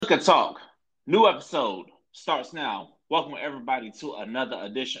Liquor Talk, new episode starts now. Welcome everybody to another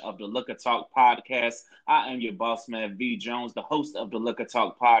edition of the Liquor Talk podcast. I am your boss man V Jones, the host of the Liquor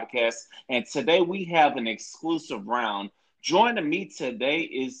Talk podcast, and today we have an exclusive round. Joining me today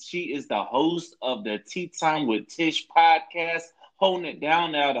is the host of the Tea Time with Tish podcast, holding it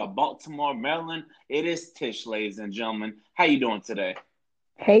down out of Baltimore, Maryland. It is Tish, ladies and gentlemen. How you doing today?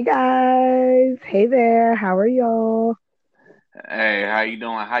 Hey guys, hey there, how are y'all? Hey, how you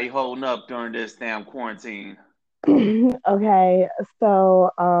doing? How you holding up during this damn quarantine? Okay,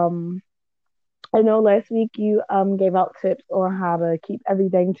 so I know last week you gave out tips on how to keep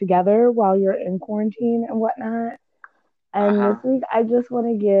everything together while you're in quarantine and whatnot. Uh And this huh. week I just want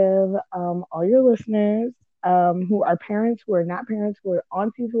to give all your listeners who are parents, who are not parents, who are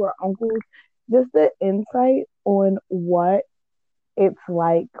aunties, who are uncles, just the insight on what it's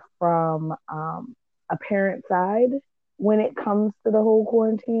like from a parent side when it comes to the whole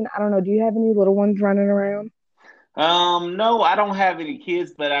quarantine. I don't know. Do you have any little ones running around? No, I don't have any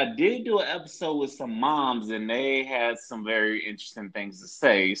kids, but I did do an episode with some moms, and they had some very interesting things to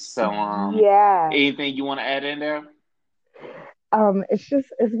say. So, Yeah. anything you want to add in there? It's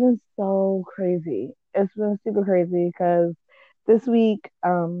been so crazy. It's been super crazy because this week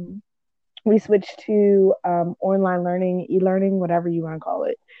we switched to online learning, e-learning, whatever you want to call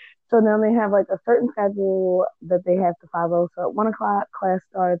it. So now they have like a certain schedule that they have to follow. So at 1 o'clock class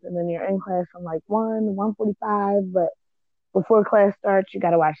starts, and then you're in class from like 1:45. But before class starts, you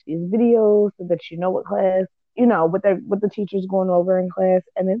got to watch these videos so that you know what class, what the teacher's going over in class,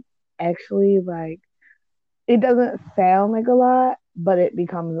 and it's actually like it doesn't sound like a lot, but it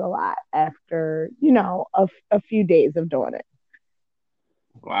becomes a lot after a few days of doing it.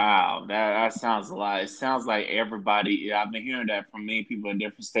 Wow, that sounds a lot. It sounds like everybody. Yeah, I've been hearing that from many people in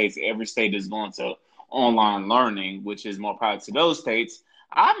different states. Every state is going to online learning, which is more power to those states.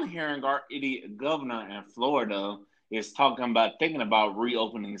 I'm hearing our idiot governor in Florida is talking about thinking about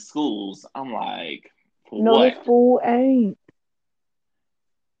reopening schools. I'm like, for No, the what? school ain't.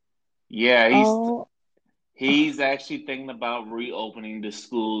 Yeah, Oh, he's actually thinking about reopening the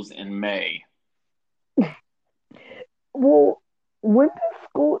schools in May. well, when does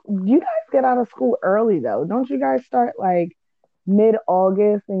school? You guys get out of school early though, don't you guys start like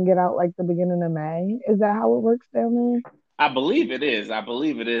mid-August and get out like the beginning of May? Is that how it works down there? I believe it is. I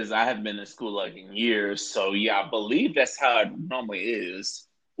believe it is. I haven't been to school like in years, so yeah, I believe that's how it normally is.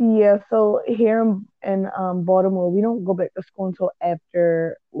 Yeah, so here in Baltimore, we don't go back to school until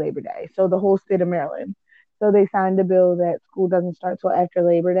after Labor Day. So the whole state of Maryland. So they signed a bill that school doesn't start till after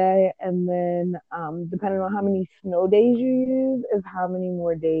Labor Day, and then depending on how many snow days you use, is how many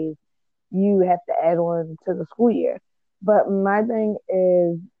more days you have to add on to the school year. But my thing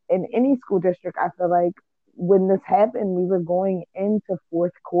is, in any school district, I feel like when this happened, we were going into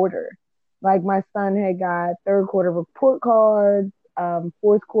fourth quarter. Like my son had got third quarter report cards,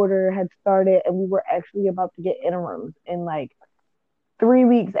 fourth quarter had started, and we were actually about to get interims in like 3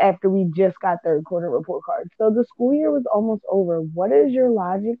 weeks after we just got third quarter report cards. So the school year was almost over. What is your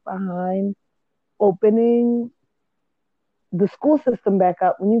logic behind opening the school system back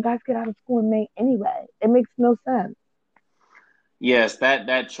up when you guys get out of school in May anyway? It makes no sense. Yes,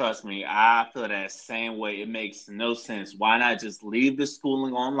 that trust me, I feel that same way. It makes no sense. Why not just leave the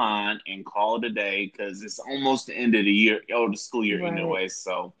schooling online and call it a day? Because it's almost the end of the year or the school year Right. anyway.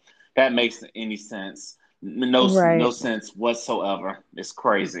 So that makes any sense. No Right. sense whatsoever. It's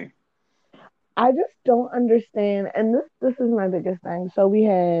crazy. I just don't understand, and this is my biggest thing. So we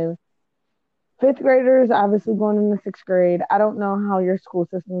have fifth graders obviously going into sixth grade. I don't know how your school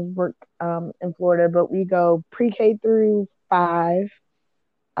systems work in Florida, but we go pre-K through five,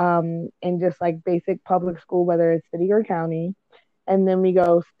 in just like basic public school, whether it's city or county, and then we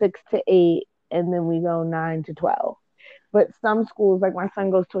go 6 to 8, and then we go 9 to 12. But some schools, like my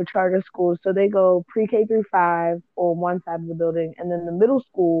son goes to a charter school, so they go pre-K through five on one side of the building, and then the middle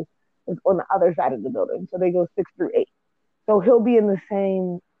school is on the other side of the building, so they go 6 through 8. So he'll be in the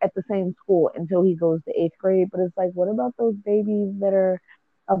same at the same school until he goes to eighth grade. But it's like, what about those babies that are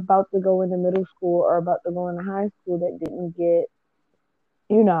about to go into middle school or about to go into high school that didn't get,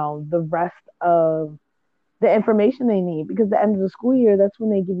 the rest of the information they need? Because the end of the school year, that's when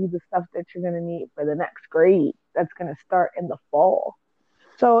they give you the stuff that you're going to need for the next grade that's going to start in the fall.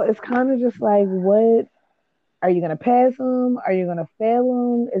 So it's kind of just like, what are you going to pass them? Are you going to fail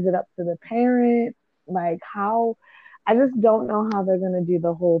them? Is it up to the parent? Like, how? I just don't know how they're going to do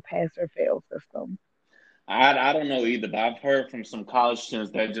the whole pass or fail system. I don't know either, but I've heard from some college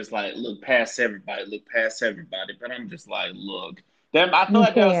students that just like look past everybody, look past everybody. But I'm just like, look, I feel You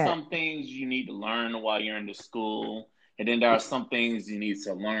like there are can't. some things you need to learn while you're in the school. and then there are some things you need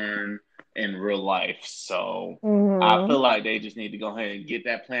to learn in real life. So I Hmm. feel like they just need to go ahead and get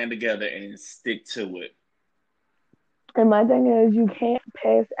that plan together and stick to it. And my thing is, you can't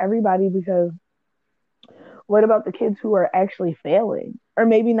pass everybody because what about the kids who are actually failing? Or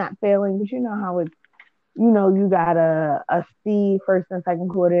maybe not failing, but you know how it's, you got a C first and second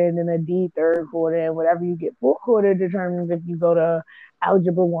quarter and then a D third quarter, and whatever you get fourth quarter determines if you go to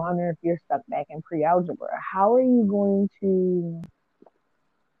algebra one or if you're stuck back in pre algebra. How are you going to,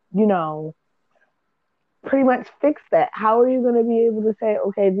 you know, pretty much fix that? How are you going to be able to say,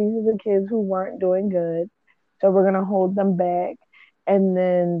 okay, these are the kids who weren't doing good, so we're going to hold them back. And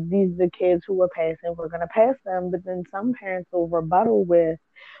then these are the kids who were passing, we're going to pass them. But then some parents will rebuttal with,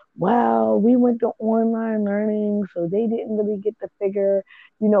 well, we went to online learning, so they didn't really get to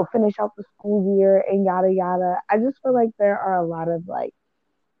finish out the school year and yada yada. I just feel like there are a lot of like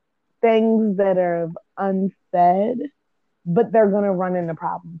things that are unsaid, but they're gonna run into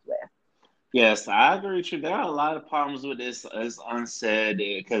problems with. Yes, I agree with you. There are a lot of problems with this, as unsaid,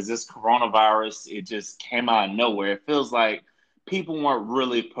 because this coronavirus, it just came out of nowhere. It feels like people weren't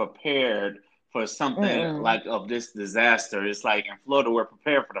really prepared for something Mm-mm. like of this disaster. It's like in Florida, we're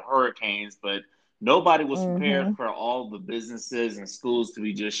prepared for the hurricanes, but nobody was prepared Mm-hmm. for all the businesses and schools to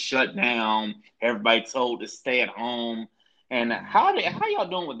be just shut down. Everybody told to stay at home. And how y'all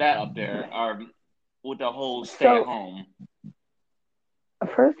doing with that up there? Or with the whole stay at So home?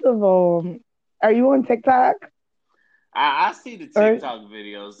 first of all, are you on TikTok? I see the Or TikTok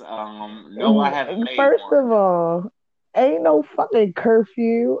videos. No, I haven't made first one. of all, ain't no fucking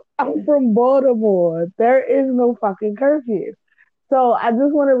curfew. I'm from Baltimore. There is no fucking curfew. So I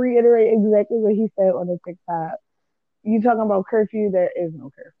just want to reiterate exactly what he said on the TikTok. You talking about curfew? There is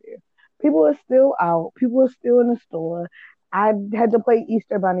no curfew. People are still out. People are still in the store. I had to play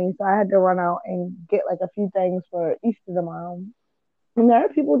Easter Bunny, so I had to run out and get like a few things for Easter tomorrow. And there are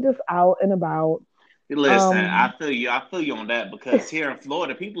people just out and about. Listen, Um, I feel you on that because here in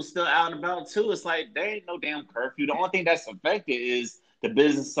Florida, people still out and about too. It's like there ain't no damn curfew. The only thing that's affected is the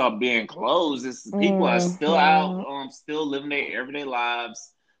business are being closed. It's people are still out, mhm. still living their everyday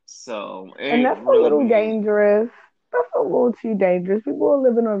lives. So it And ain't that's a really little been dangerous. That's a little too dangerous. People are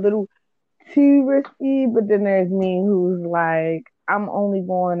living a little too risky, but then there's me who's like, I'm only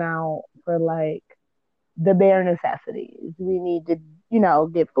going out for like the bare necessities. We need to,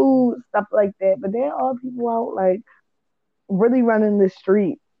 get food, stuff like that. But there are people out like really running the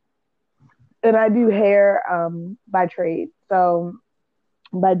street. And I do hair by trade. So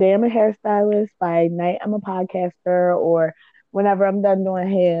by day I'm a hairstylist, by night I'm a podcaster, or whenever I'm done doing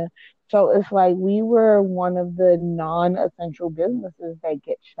hair. So it's like we were one of the non-essential businesses that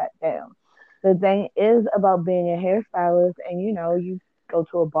get shut down. The thing is about being a hairstylist, and you go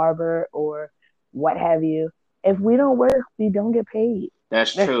to a barber or what have you. If we don't work, we don't get paid.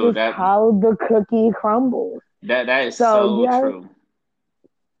 that's That's true. just how the cookie crumbles. That is So so yes, true.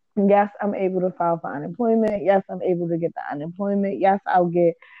 yes, I'm able to file for unemployment. Yes, I'm able to get the unemployment. Yes, I'll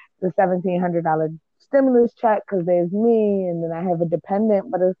get the $1,700 stimulus check because there's me, and then I have a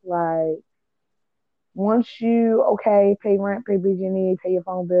dependent. But it's like once you pay rent, pay BG&E, pay your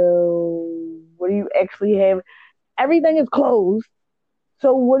phone bill. What do you actually have? Everything is closed.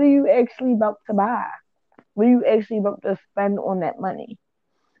 So what are you actually about to buy? What are you actually about to spend on that money?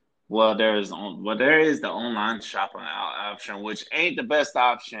 There is the online shopping option, which ain't the best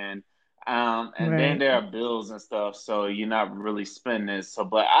option. And then Right. there are bills and stuff, so you're not really spending it. So,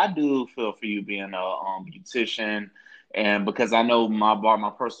 but I do feel for you being a beautician, and because I know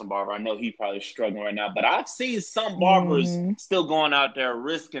my personal barber, I know he probably struggling right now. But I've seen some barbers Hmm. still going out there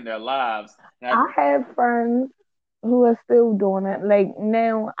risking their lives. I And have friends who are still doing it. Like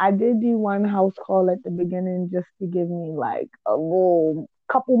now, I did do one house call at the beginning just to give me like a little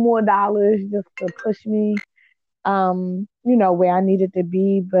couple more dollars just to push me, where I needed to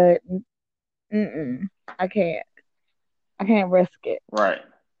be. But mm-mm, I can't. I can't risk it. right,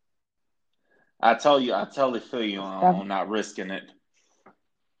 I totally feel you Stuff. on not risking it.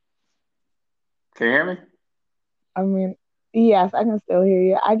 Can you hear me? I mean, yes, I can still hear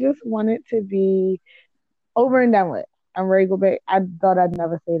you. I just want it to be over and done with. I'm ready to go back. I thought I'd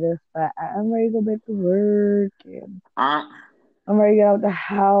never say this, but I'm ready to go back to work. And Uh, I'm ready to get out the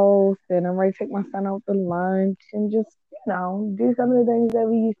house, and I'm ready to take my son out to lunch and just, do some of the things that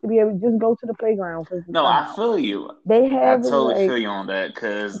we used to be able to just go to the playground because the No, sun I out. feel you. They I have totally like, feel you on that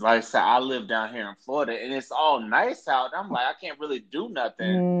because, like I said, I live down here in Florida and it's all nice out. I'm like, I can't really do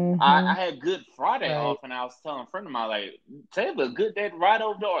nothing. I mm-hmm, had Good Friday right. off, and I was telling a friend of mine, like, take a good day to ride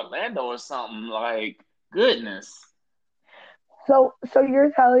over to Orlando or something. Like, goodness. So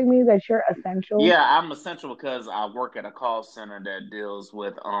you're telling me that you're essential? Yeah, I'm essential because I work at a call center that deals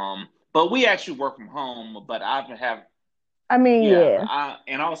with but we actually work from home, but I've have I mean, yeah, yeah.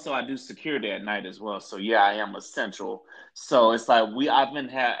 and also I do security at night as well. So yeah, I am essential. So it's like I've been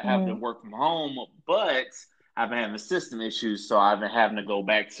having to Mm. work from home, but I've been having system issues, so I've been having to go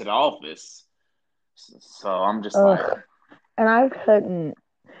back to the office. So I'm just like, Ugh. And I couldn't.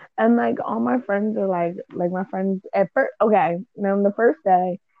 And like all my friends are like my friends at first. Okay, now the first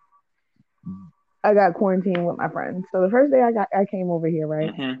day I got quarantined with my friends. So the first day I came over here,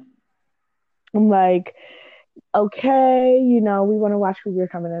 right? mm-hmm, I'm like, okay, we want to watch who we're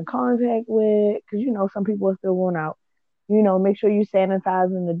coming in contact with because some people are still going out. Make sure you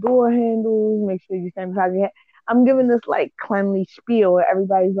sanitizing the door handles. Make sure you sanitize your. I'm giving this like cleanly spiel.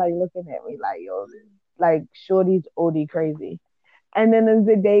 Everybody's like looking at me like, yo, like shorty's OD crazy. And then as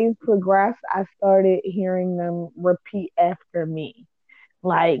the days progressed, I started hearing them repeat after me.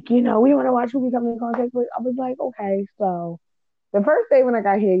 Like, we want to watch who we come in contact with. I was like, okay, so the first day when I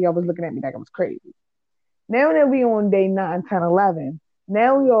got here, y'all was looking at me like I was crazy. Now that we on day 9, 10, 11,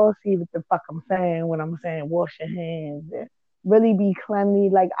 now we all see what the fuck I'm saying when I'm saying wash your hands and really be cleanly.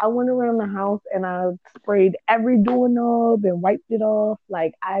 Like I went around the house and I sprayed every doorknob and wiped it off.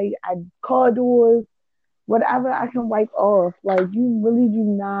 Like I car doors, whatever I can wipe off. Like you really do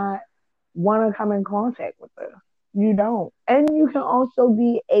not want to come in contact with us. You don't. And you can also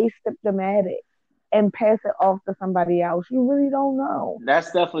be asymptomatic and pass it off to somebody else. You really don't know.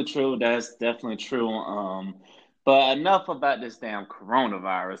 that's definitely true. That's definitely true. But enough about this damn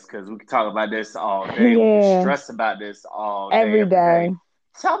coronavirus because we can talk about this all day. We can Yeah, stress about this all day, every every day. day.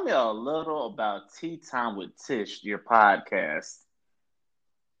 Tell me a little about Tea Time with Tish, your podcast.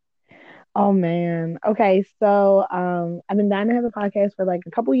 Oh man. Okay, so I've been dying to have a podcast for like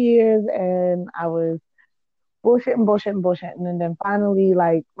a couple years and I was bullshitting, and then finally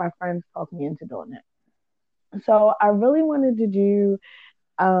like my friends talked me into doing it. So I really wanted to do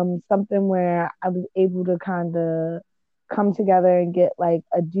something where I was able to kind of come together and get like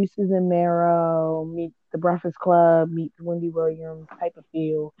a Deuces and Marrow, meet the Breakfast Club, meet the Wendy Williams type of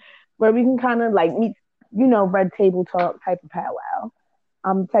feel, where we can kind of like meet, red table talk type of powwow,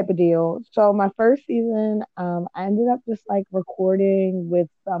 type of deal. So my first season, I ended up just like recording with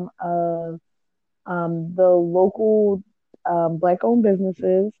some of the local black owned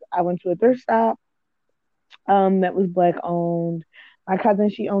businesses. I went to a thrift stop that was black owned. My cousin,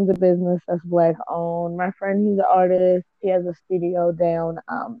 she owns a business that's black owned. My friend, he's an artist. He has a studio down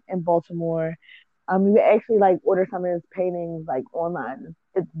in Baltimore. You can actually like order some of his paintings like online.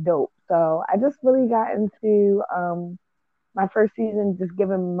 It's dope. So I just really got into my first season, just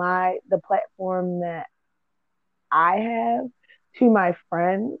giving the platform that I have to my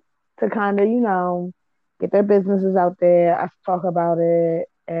friends to kind of, get their businesses out there, us talk about it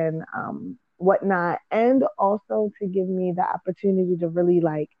and whatnot. And also to give me the opportunity to really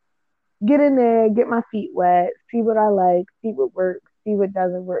like get in there, get my feet wet, see what I like, see what works, see what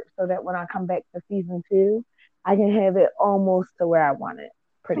doesn't work, so that when I come back to season 2, I can have it almost to where I want it,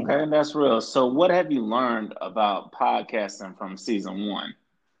 pretty Okay, much. that's real. So, what have you learned about podcasting from season one?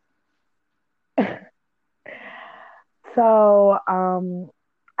 So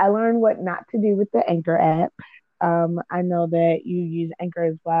I learned what not to do with the Anchor app. I know that you use Anchor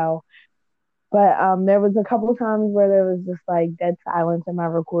as well, but there was a couple of times where there was just like dead silence in my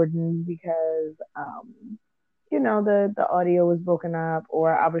recordings because the audio was broken up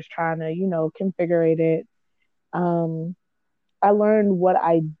or I was trying to configure it. Um, I learned what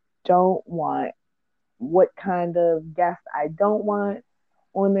I don't want, what kind of guests I don't want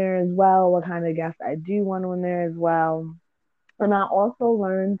on there as well, what kind of guests I do want on there as well. And I also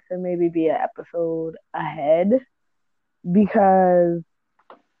learned to maybe be an episode ahead because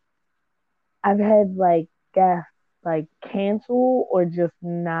I've had like guests like cancel or just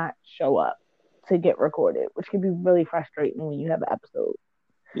not show up to get recorded, which can be really frustrating when you have an episode.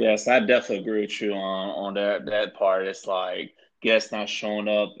 Yes, I definitely agree with you on that part. It's like guests not showing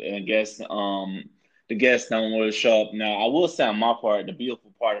up and the guests don't want to show up. Now I will say on my part, the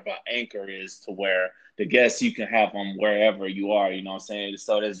beautiful part about Anchor is to where the guests you can have them wherever you are, you know what I'm saying?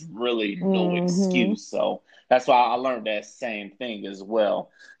 So there's really no Mm-hmm. excuse. So that's why I learned that same thing as well.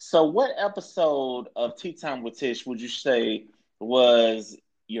 So what episode of Tea Time with Tish would you say was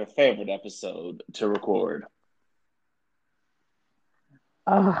your favorite episode to record?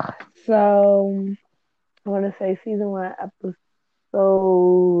 So I want to say season 1,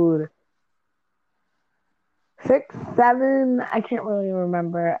 episode 6, 7. I can't really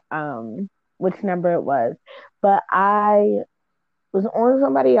remember which number it was, but I was on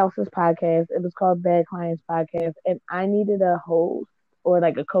somebody else's podcast. It was called Bad Clients Podcast, and I needed a host or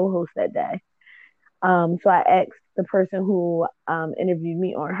like a co-host that day. So I asked the person who interviewed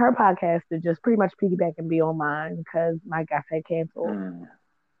me on her podcast to just pretty much piggyback and be on mine because my guest had canceled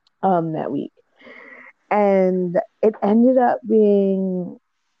Mm. that week, and it ended up being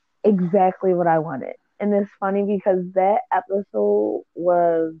exactly what I wanted. And it's funny because that episode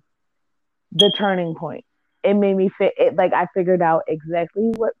was the turning point. It made me fit it like I figured out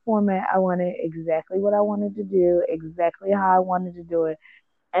exactly what format I wanted, exactly what I wanted to do, exactly how I wanted to do it.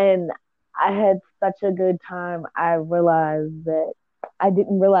 And I had such a good time. I realized that I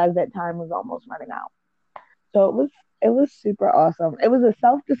didn't realize that time was almost running out. So it was super awesome. It was a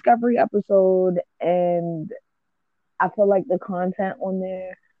self-discovery episode, and I feel like the content on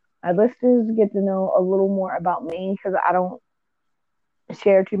there, my listeners get to know a little more about me because I don't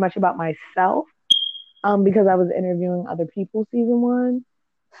share too much about myself because I was interviewing other people season one.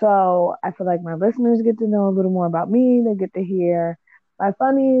 So I feel like my listeners get to know a little more about me. They get to hear my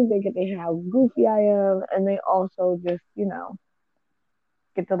funnies. They get to hear how goofy I am, and they also just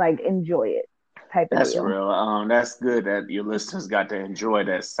get to like enjoy it, type of That's deal. real. That's good that your listeners got to enjoy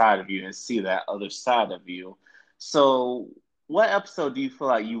that side of you and see that other side of you. So, what episode do you feel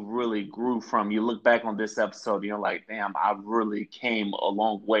like you really grew from? You look back on this episode, and you're like, "Damn, I really came a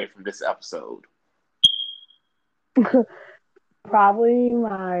long way from this episode." Probably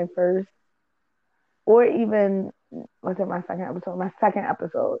my first, or even was it my second episode? My second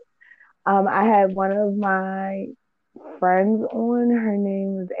episode. I had one of my friends on. Her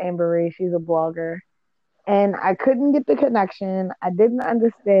name is Amber Ray. She's a blogger, and I couldn't get the connection. I didn't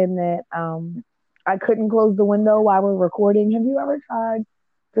understand that. I couldn't close the window while we're recording. Have you ever tried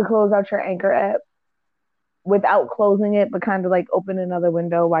to close out your Anchor app without closing it, but kind of like open another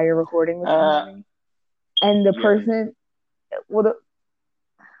window while you're recording with Uh, somebody? And the yeah, person, well,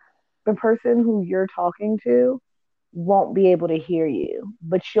 the person who you're talking to won't be able to hear you,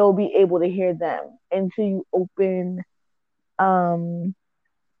 but you'll be able to hear them until you open um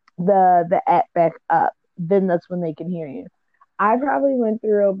the app back up. Then that's when they can hear you. I probably went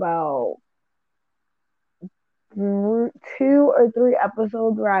through about two or three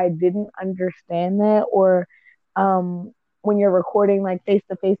episodes where I didn't understand that, or when you're recording like face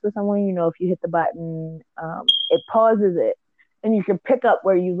to face with someone, if you hit the button, it pauses it, and you can pick up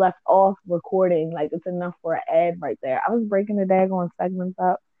where you left off recording. Like it's enough for an ad right there. I was breaking the daggone segments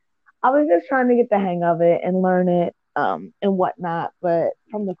up. I was just trying to get the hang of it and learn it, and whatnot. But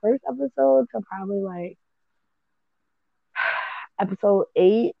from the first episode to probably like episode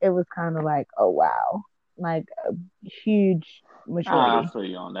 8, it was kind of like, oh wow, like a huge I maturity. feel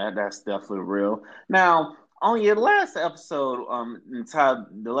you on that. That's definitely real. Now, on your last episode,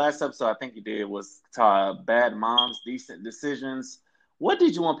 the last episode I think you did was "Bad Moms, Decent Decisions." What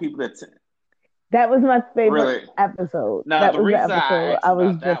did you want people to That was my favorite really? episode. Now, That the was the reason I episode asked I was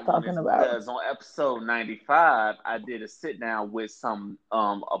about just that one talking is about. because on episode 95, I did a sit down with some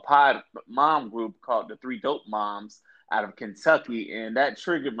a pod mom group called the Three Dope Moms out of Kentucky, and that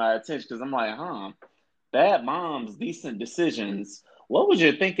triggered my attention because I'm like, huh, bad moms, decent decisions. What was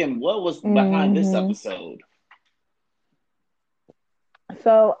you thinking? What was behind this Hmm. episode?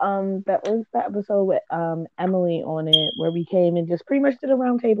 So that was the episode with Emily on it where we came and just pretty much did a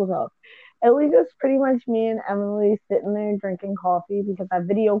round table talk. It was just pretty much me and Emily sitting there drinking coffee because I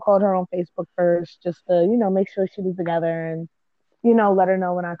video called her on Facebook first just to, make sure she was together and, let her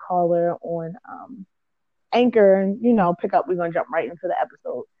know when I call her on Anchor and, pick up, we're gonna jump right into the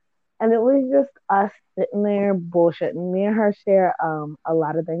episode. And it was just us sitting there bullshitting. Me and her share a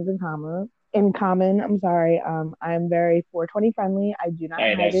lot of things in common. In common, I'm sorry. I'm very 420 friendly. I do not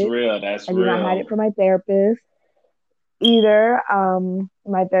Hey, hide that's it. real. That's I do not hide it real. from my therapist either.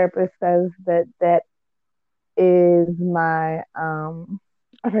 My therapist says that that is my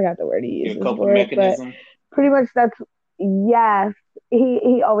I forgot the word he Your uses coping for it, but mechanism. pretty much that's yes.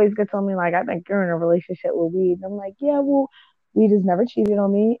 He always gets on me like, I think you're in a relationship with weed. And I'm like, yeah, well, weed has never cheated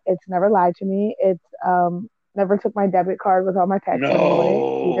on me. It's never lied to me. It's never took my debit card with all my tax money on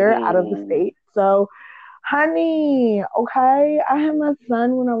it either out of the No. state. So honey, okay, I had my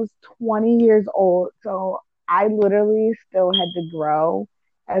son when I was 20 years old. So I literally still had to grow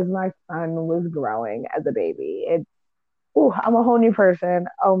as my son was growing as a baby. I'm a whole new person.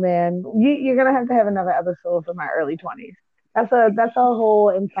 Oh man, you're gonna have to have another episode for my early 20s. That's a whole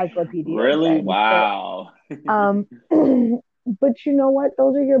encyclopedia of Really? things. But Wow. um, but you know what?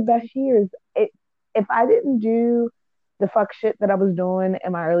 Those are your best years. If I didn't do the fuck shit that I was doing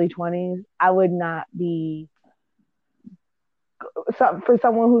in my early 20s, I would not be for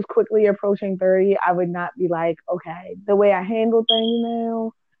someone who's quickly approaching 30, I would not be like, okay, the way I handle things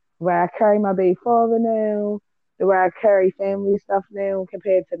now, the way I carry my baby father now, the way I carry family stuff now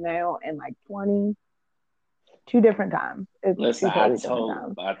compared to now and like 20, two different times. It's Listen, two totally different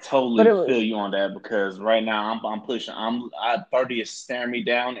times. I But totally it was, feel you on that because right now I'm pushing. 30 is staring me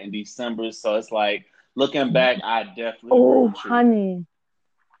down in December, so it's like looking back, I definitely agree oh, with you. honey,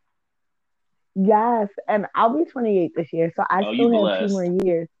 yes. And I'll be 28 this year, so I Oh, you still have two more blessed.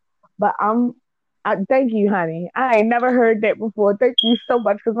 years. But thank you, honey. I ain't never heard that before. Thank you so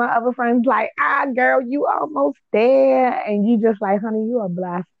much. Because my other friends like, girl, you almost there. And you just like, honey, you are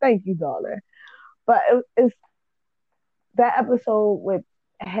blessed. Thank you, darling. But it's that episode with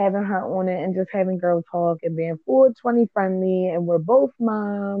having her on it and just having girl talk and being 420 friendly. And we're both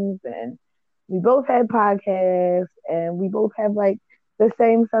moms and we both had podcasts and we both have like the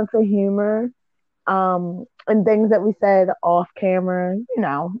same sense of humor and things that we said off camera,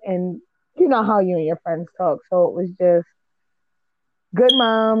 and you know how you and your friends talk. So it was just good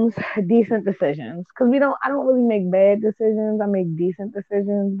moms, decent decisions. Because I don't really make bad decisions. I make decent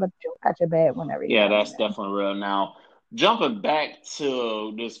decisions, but you catch a bad one every Yeah, now and that's then. definitely real. Now, jumping back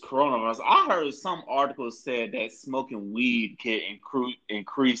to this coronavirus, I heard some articles said that smoking weed can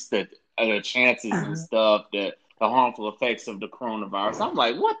increase the chances and Uh, stuff that the harmful effects of the coronavirus. I'm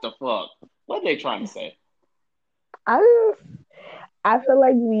like, what the fuck? What are they trying to say? I just, I feel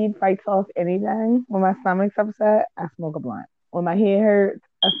like weed fights off anything. When my stomach's upset, I smoke a blunt. When my head hurts,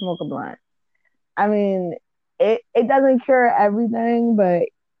 I smoke a blunt. I mean, it doesn't cure everything, but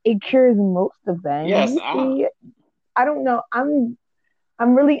it cures most of things. Yes, You see, I don't know. I'm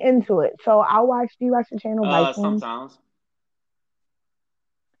really into it. So I'll watch. Do you watch the channel Vikings? sometimes.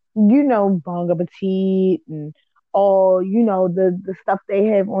 You know, Bon Appetit and all. You know the stuff they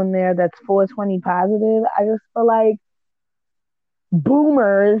have on there that's 420 positive. I just feel like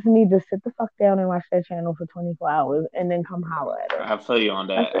boomers need to sit the fuck down and watch that channel for 24 hours and then come holler at us. I feel you on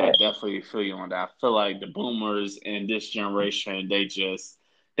That's that. I it. definitely feel you on that. I feel like the boomers in this generation, they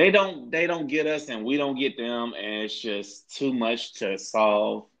don't get us and we don't get them, and it's just too much to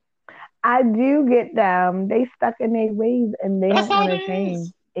solve. I do get them. They stuck in their ways and they That's don't how want it to change.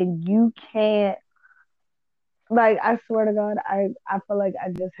 is. And you can't, like, I swear to God, I feel like I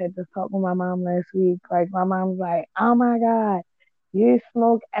just had this talk with my mom last week. Like, my mom's like, oh my God, you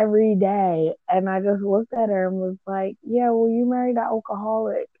smoke every day. And I just looked at her and was like, yeah, well, you married an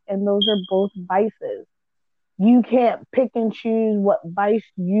alcoholic and those are both vices. You can't pick and choose what vice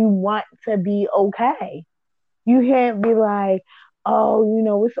you want to be okay. You can't be like,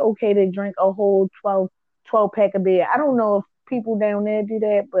 oh, it's okay to drink a whole 12 pack of beer. I don't know if people down there do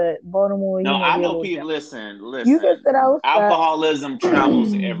that, but Baltimore, No, I we a know little people. different. Listen, You can listen. sit outside. Alcoholism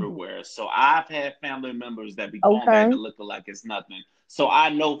travels everywhere. So I've had family members that be going back Okay, to liquor like it's nothing. So I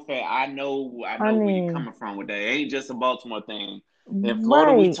know where you're honey. coming from with that. It ain't just a Baltimore thing. In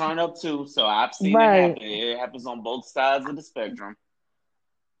Florida, we Right, turn up too. So I've seen it right, happen. It happens on both sides of the spectrum.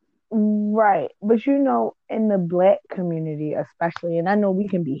 right. But in the black community, especially, and I know we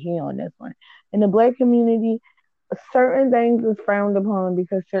can be here on this one, in the black community, certain things is frowned upon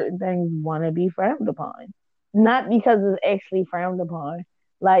because certain things want to be frowned upon, not because it's actually frowned upon.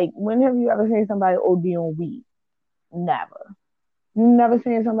 Like, when have you ever seen somebody OD on weed? Never. You never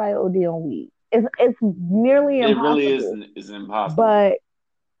seen somebody OD on weed. It's nearly It really impossible. is impossible. But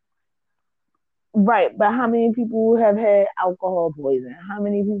right, but how many people have had alcohol poison? How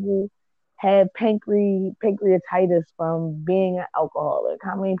many people had pancreatitis from being an alcoholic?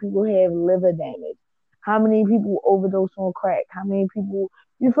 How many people have liver damage? How many people overdose on crack? How many people,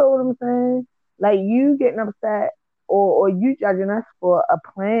 you feel what I'm saying? Like, you getting upset or you judging us for a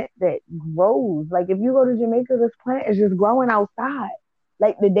plant that grows. Like, if you go to Jamaica, this plant is just growing outside.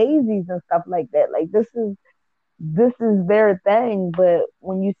 Like the daisies and stuff like that. Like, this is their thing, but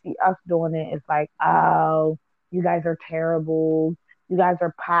when you see us doing it, it's like, oh, you guys are terrible. You guys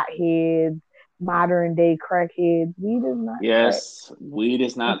are potheads, modern day crackheads. Weed is not crack. Yes, weed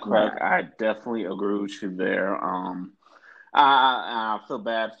is not It's crack. not. I definitely agree with you there. I feel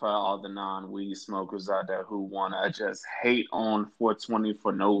bad for all the non-weed smokers out there who wanna just hate on 420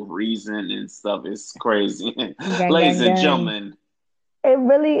 for no reason and stuff. It's crazy. Gang, Ladies gang, and gang. gentlemen, It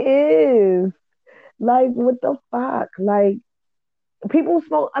really is. Like, what the fuck? Like, people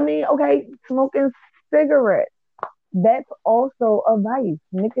smoke. I mean, okay, smoking cigarettes. That's also a vice.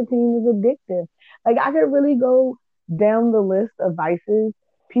 Nicotine is addictive. Like, I could really go down the list of vices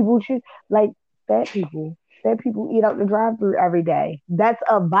people choose. Like, fat people. Fat people eat out the drive-through every day. That's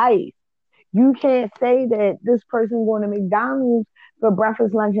a vice. You can't say that this person going to McDonald's for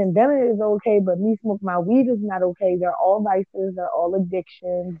breakfast, lunch, and dinner is okay, but me smoking my weed is not okay. They're all vices, they're all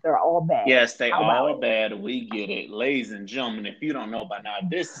addictions, they're all bad. Yes, they How about all it? bad. We get it. Ladies and gentlemen, if you don't know by now,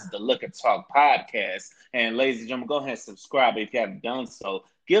 this is the Look and Talk podcast. And ladies and gentlemen, go ahead and subscribe if you haven't done so.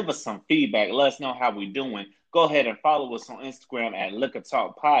 Give us some feedback. Let us know how we're doing. Go ahead and follow us on Instagram at Look and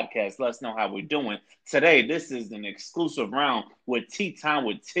Talk Podcast. Let us know how we're doing. Today, this is an exclusive round with Tea Time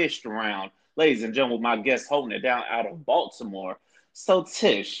with Tish round. Ladies and gentlemen, my guest holding it down out of Baltimore. So,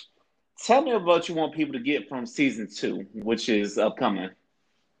 Tish, tell me about what you want people to get from season two, which is upcoming.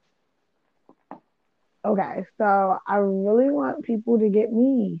 Okay, so I really want people to get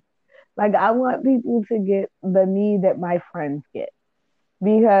me. Like, I want people to get the me that my friends get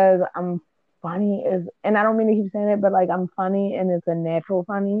because I'm funny as, and I don't mean to keep saying it, but like I'm funny and it's a natural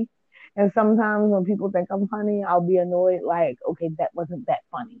funny. And sometimes when people think I'm funny, I'll be annoyed, like, okay, that wasn't that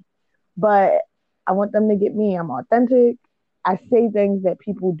funny. But I want them to get me. I'm authentic. I say things that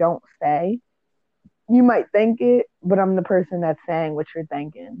people don't say. You might think it, but I'm the person that's saying what you're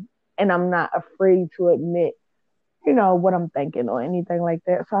thinking. And I'm not afraid to admit, what I'm thinking or anything like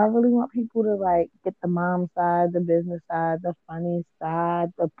that. So I really want people to like get the mom side, the business side, the funny side,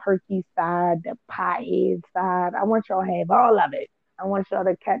 the perky side, the pie head side. I want y'all to have all of it. I want y'all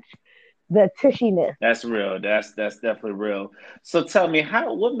to catch the tishiness. That's real. That's definitely real. So tell me,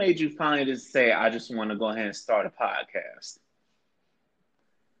 what made you finally just say, I just want to go ahead and start a podcast?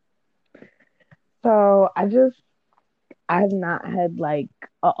 So I have not had like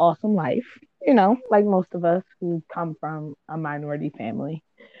an awesome life, like most of us who come from a minority family.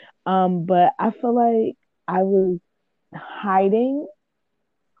 But I feel like I was hiding,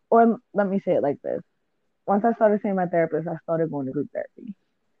 or let me say it like this. Once I started seeing my therapist, I started going to group therapy.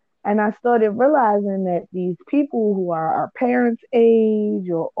 And I started realizing that these people who are our parents' age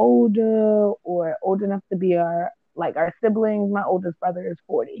or older or old enough to be our siblings, my oldest brother is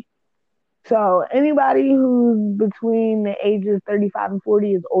 40. So anybody who's between the ages 35 and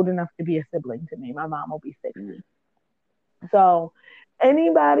 40 is old enough to be a sibling to me. My mom will be 60. So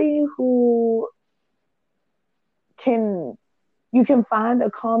anybody who can you can find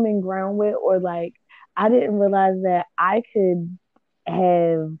a common ground with, or like I didn't realize that I could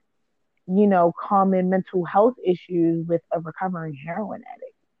have, common mental health issues with a recovering heroin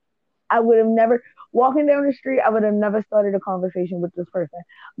addict. I would have never, walking down the street, I would have never started a conversation with this person.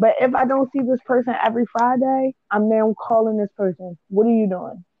 But if I don't see this person every Friday, I'm now calling this person. What are you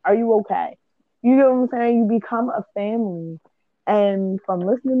doing? Are you okay? You know what I'm saying? You become a family. And from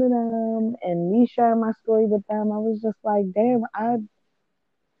listening to them and me sharing my story with them, I was just like, damn,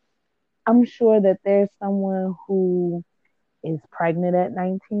 I'm sure that there's someone who is pregnant at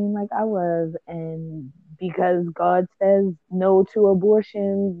 19 like I was, and because God says no to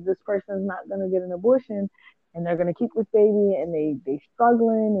abortion, this person's not going to get an abortion, and they're going to keep this baby, and they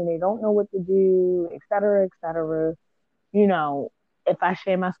struggling and they don't know what to do, et cetera, et cetera. you know if I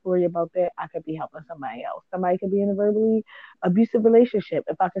share my story about that, I could be helping somebody else. Somebody could be in a verbally abusive relationship.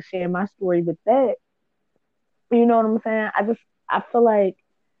 If I could share my story with that, you know what I'm saying? I feel like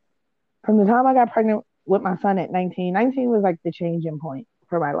from the time I got pregnant with my son at 19, 19 was like the changing point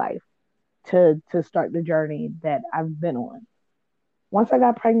for my life to start the journey that I've been on. Once I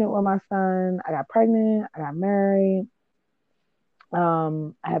got pregnant with my son, I got pregnant, I got married,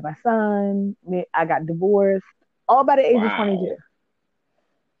 I had my son, I got divorced, all by the age of Wow. 22.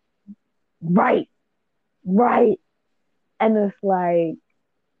 Right, right. And it's like,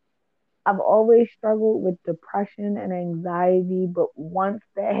 I've always struggled with depression and anxiety, but once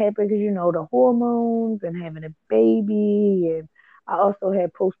that happened, because the hormones and having a baby, and I also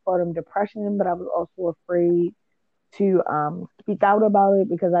had postpartum depression, but I was also afraid to speak out about it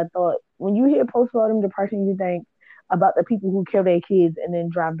because I thought when you hear postpartum depression, you think about the people who kill their kids and then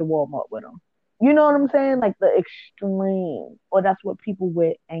drive to Walmart with them. You know what I'm saying? Like the extreme, or that's what people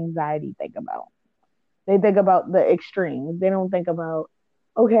with anxiety think about. They think about the extremes. They don't think about,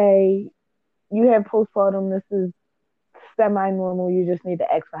 okay, you have postpartum. This is semi-normal. You just need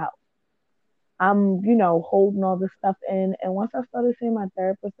to ask for help. I'm, holding all this stuff in. And once I started seeing my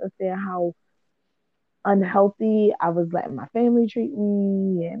therapist, I said how unhealthy I was letting my family treat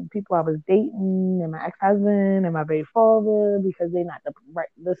me and people I was dating and my ex-husband and my baby father because they're not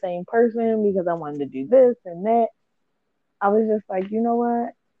the same person because I wanted to do this and that. I was just like, you know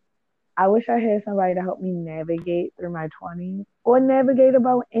what? I wish I had somebody to help me navigate through my 20s or navigate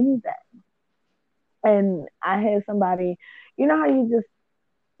about anything. And I had somebody, how you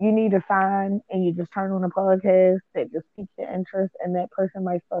need to find and you just turn on a podcast that just piques your interest and that person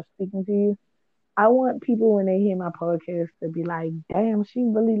might start speaking to you. I want people when they hear my podcast to be like, damn, she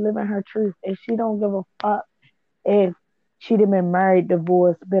really living her truth. And she don't give a fuck if she'd have been married,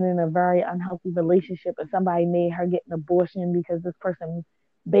 divorced, been in a very unhealthy relationship, and somebody made her get an abortion because this person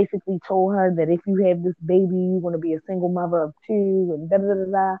basically told her that if you have this baby, you're going to be a single mother of two, and da da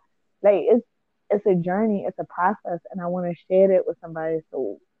da da. Like it's a journey, it's a process, and I want to share it with somebody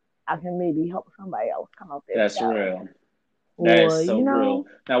so I can maybe help somebody else come out there That's better, real. That or is so real.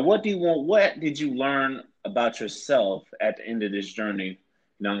 Now, what do you want? What did you learn about yourself at the end of this journey?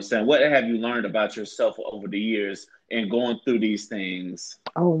 You know what I'm saying? What have you learned about yourself over the years and going through these things?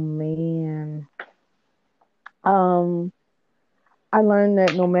 oh man, um, I learned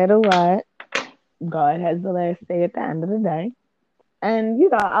that no matter what, God has the last say at the end of the day. And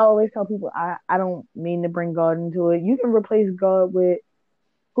I always tell people I don't mean to bring God into it. You can replace God with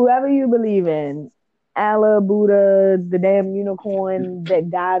whoever you believe in. Allah, Buddha, the damn unicorn that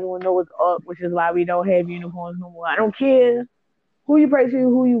died on Noah's Ark, which is why we don't have unicorns no more. I don't care who you pray to,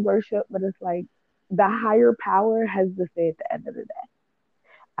 who you worship, but it's like the higher power has to say at the end of the day.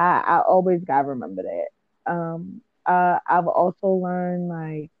 I always gotta remember that. I've also learned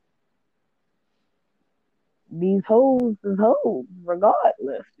like these hoes is hoes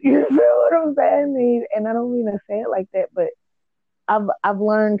regardless. You feel what I'm saying? And I don't mean to say it like that, but I've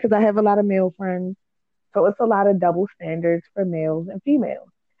learned because I have a lot of male friends, so it's a lot of double standards for males and females.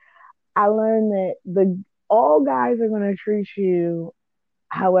 I learned that the all guys are gonna treat you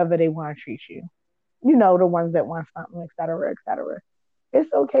however they want to treat you. The ones that want something, et cetera, et cetera.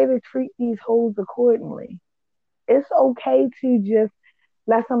 It's okay to treat these hoes accordingly. It's okay to just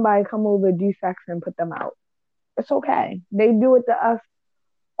let somebody come over, do sex, and put them out. It's okay. They do it to us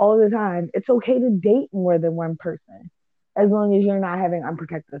all the time. It's okay to date more than one person as long as you're not having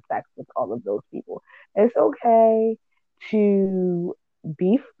unprotected sex with all of those people. It's okay to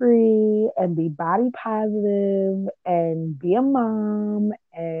be free and be body positive and be a mom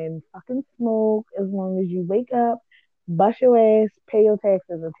and fucking smoke as long as you wake up, bust your ass, pay your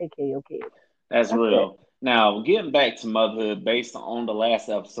taxes, and take care of your kids. That's That's it. real. Now, getting back to motherhood, based on the last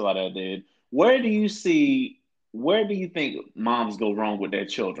episode I did, where do you see, where do you think moms go wrong with their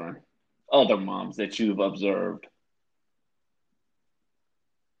children? Other moms that you've observed.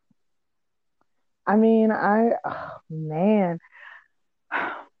 I mean, oh, man,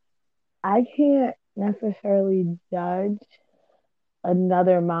 I can't necessarily judge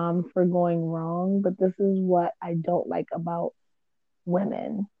another mom for going wrong, but this is what I don't like about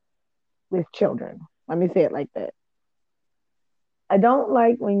women with children. Let me say it like that. I don't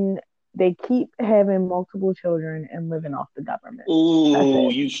like when they keep having multiple children and living off the government. That's Ooh,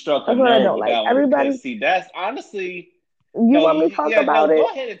 it. you struck a That's what I nerve don't with like. that one Everybody, because see, that's honestly you no, want me to talk yeah, about no, it? go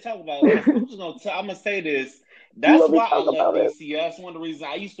ahead and talk about it because I'm just gonna I'm gonna say this. You That's want me to why I talk left about it? DC. That's one of the reasons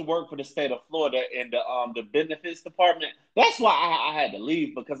I used to work for the state of Florida in the benefits department. That's why I had to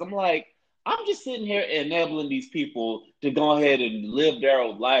leave because I'm like, I'm just sitting here enabling these people to go ahead and live their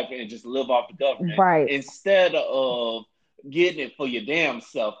own life and just live off the government Right. instead of getting it for your damn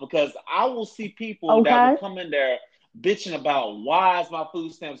self. Because I will see people that will Okay. come in there bitching about why is my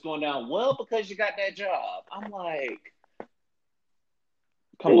food stamps going down? Well, because you got that job. I'm like,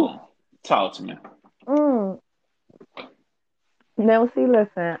 come See, on, talk to me. mm, now see,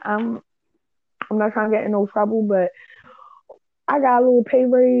 listen, I'm not trying to get in no trouble, but I got a little pay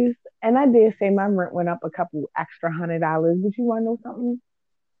raise, and I did say my rent went up a couple extra $100. But you want to know something?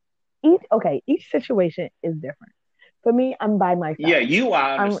 Each situation is different. For me, I'm by Yeah, myself. you,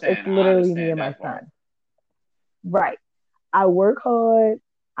 I It's understand. I literally me understand and my that part. son. Right. I work hard.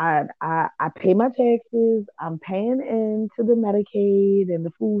 I pay my taxes. I'm paying into the Medicaid and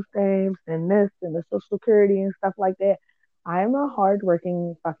the food stamps and this and the Social Security and stuff like that. I am a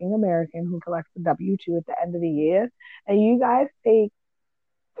hardworking fucking American who collects the W-2 at the end of the year, and you guys take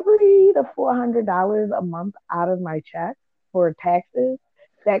 $300 to $400 a month out of my check for taxes.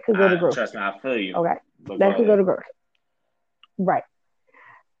 That could go to I trust groceries. me, I feel you. Okay, But go that could go ahead. to groceries. Right.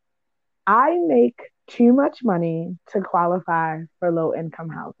 I make too much money to qualify for low income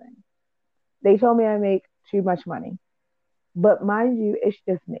housing. They told me I make too much money. But mind you, it's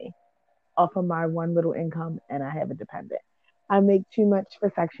just me off of my one little income and I have a dependent. I make too much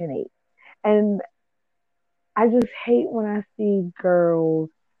for Section 8. And I just hate when I see girls,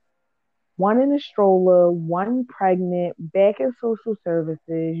 one in a stroller, one pregnant, back in social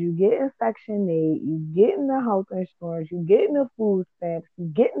services, you get in Section 8, you get in the health insurance, you get in the food stamps, you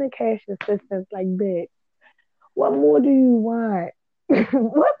get in the cash assistance, like, bitch, what more do you want?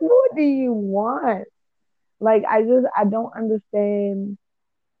 What more do you want? Like, I don't understand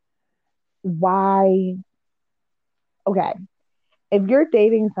why. Okay, if you're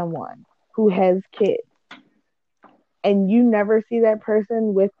dating someone who has kids and you never see that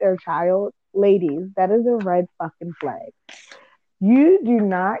person with their child, ladies, that is a red fucking flag. You do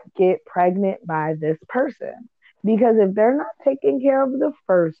not get pregnant by this person because if they're not taking care of the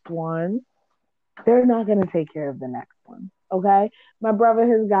first one, they're not going to take care of the next one. Okay. My brother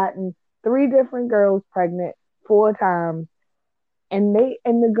has gotten three different girls pregnant 4 times. And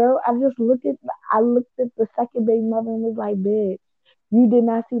the girl, I looked at the second baby mother and was like, bitch, you did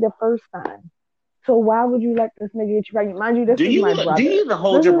not see the first time. So why would you let this nigga get you pregnant? Mind you, this Do is my you brother. even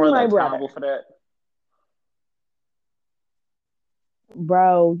hold This your is brother my brother. accountable for that?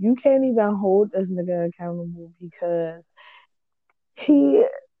 Bro, you can't even hold this nigga accountable because he,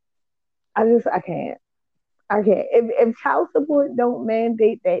 I can't. I can't. If child support don't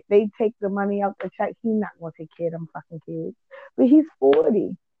mandate that they take the money out the check, he's not gonna take care of them fucking kids. But he's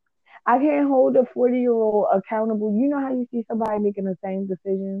 40. I can't hold a 40-year-old accountable. You know how you see somebody making the same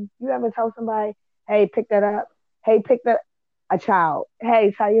decisions? You ever tell somebody, hey, pick that up? Hey, pick that a child.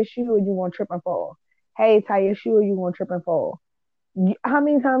 Hey, tie your shoe or you want to trip and fall. Hey, tie your shoe or you want to trip and fall. How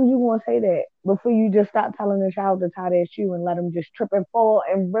many times you want to say that before you just stop telling the child to tie their shoe and let them just trip and fall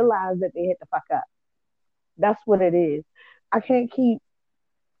and realize that they hit the fuck up? That's what it is. I can't keep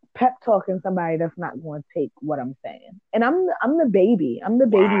pep talking somebody that's not going to take what I'm saying. And I'm the baby. I'm the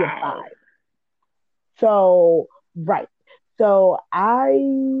baby of Wow. 5. So right. So I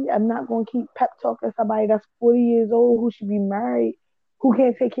am not going to keep pep talking somebody that's 40 years old who should be married, who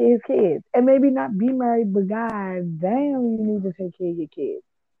can't take care of his kids, and maybe not be married, but god damn, you need to take care of your kids.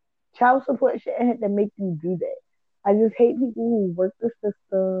 Child support shouldn't have to make you do that. I just hate people who work the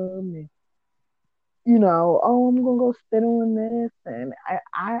system and oh, I'm gonna go sit on this, and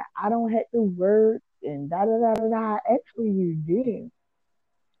I don't have to work, and da da da da da. Actually, you do,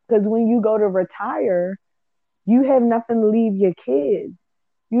 because when you go to retire, you have nothing to leave your kids.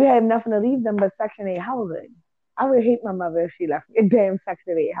 You have nothing to leave them but Section 8 housing. I would hate my mother if she left me a damn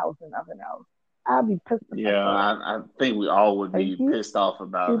Section 8 house and nothing else. I'd be pissed the fuck Yeah, off. I think we all would Like, be you pissed off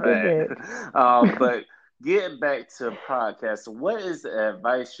about stupid bitch. that. But getting back to podcasting, what is the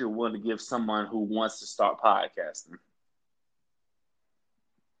advice you're willing to give someone who wants to start podcasting?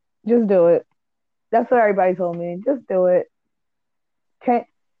 Just do it. That's what everybody told me. Just do it. Can't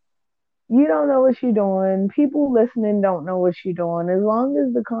You don't know what you're doing. People listening don't know what you're doing. As long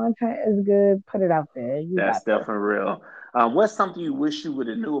as the content is good, put it out there. You That's got this. definitely real. What's something you wish you would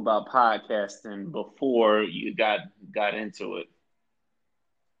have knew about podcasting before you got into it?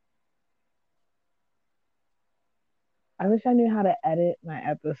 I wish I knew how to edit my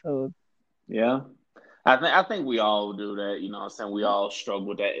episodes. Yeah. I think we all do that, you know what I'm saying? We all struggle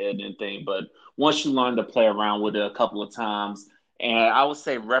with that editing thing, but once you learn to play around with it a couple of times, and I would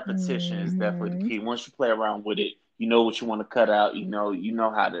say repetition is definitely the Mm-hmm. key. Once you play around with it, you know what you want to cut out, you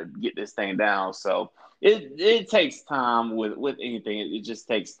know how to get this thing down. So it takes time with anything. It just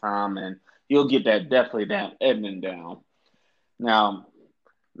takes time and you'll get that definitely down editing down. Now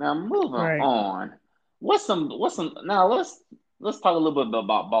now moving Right. on, what's some now let's talk a little bit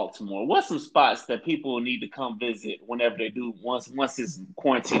about Baltimore. What's some spots that people need to come visit whenever they do once this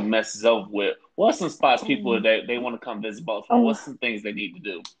quarantine messes over with? What's some spots people Um, that they want to come visit Baltimore? oh, What's some things they need to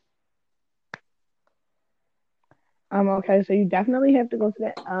do? okay. So you definitely have to go to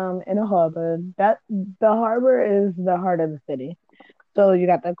the in a harbor. That the harbor is the heart of the city. So you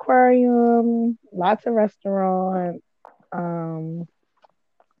got the aquarium, lots of restaurants. Um,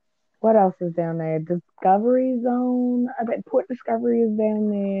 what else is down there? Discovery Zone. I bet Port Discovery is down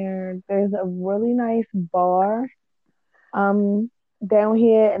there. There's a really nice bar um down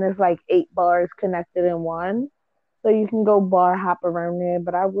here, and it's like 8 bars connected in one. So you can go bar hop around there.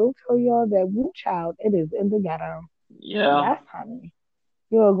 But I will tell y'all that Woo Child, it is in the ghetto. Yeah, Yes, honey.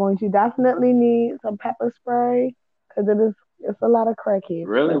 You are going to definitely need some pepper spray because it's a lot of crackheads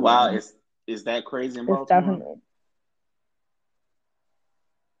really? still Wow, there. is that crazy in It's Baltimore? definitely.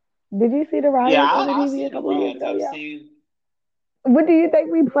 Did you see the Yeah, riots on the I've TV a seen the couple years riots. ago, I've yeah? seen. What do you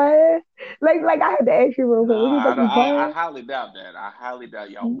think we playing? Like I had to ask you real No, quick. What do you think we I playing? highly doubt that. I highly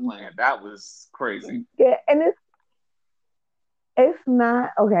doubt y'all playing. That was crazy. Yeah, and it's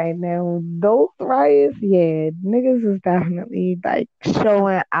not okay now. Those riots, yeah, niggas is definitely like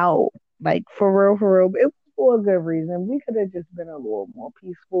showing out, like for real. It was for a good reason. We could have just been a little more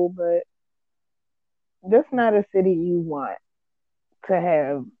peaceful, but this not a city you want to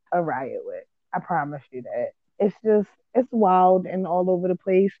have a riot with. I promise you that. It's wild and all over the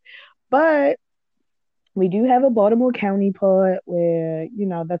place. But we do have a Baltimore County part where,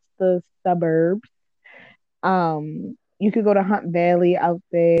 that's the suburbs. You could go to Hunt Valley out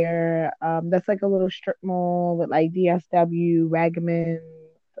there. That's like a little strip mall with like DSW, Wagmans,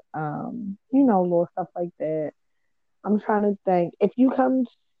 little stuff like that. I'm trying to think. If you come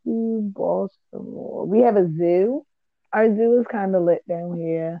to Baltimore. We have a zoo. Our zoo is kind of lit down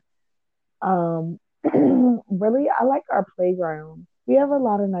here. Um, really, I like our playgrounds. We have a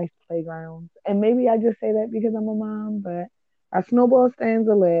lot of nice playgrounds, and maybe I just say that because I'm a mom, but our snowball stands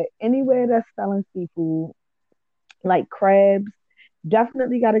are lit. Anywhere that's selling seafood, like crabs,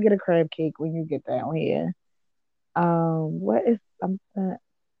 definitely got to get a crab cake when you get down here. What is something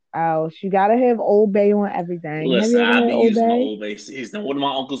else? You got to have Old Bay on everything. Have Listen, you ever I've had been Old using the Bay? Old Bay. One of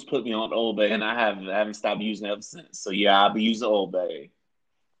my uncles put me on Old Bay, and I haven't stopped using it ever since. So yeah, I'll be using Old Bay.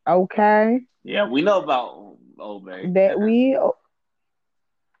 Okay, Yeah, we know about Old Bay. that we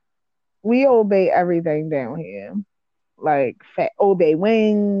obey everything down here. Like fat obey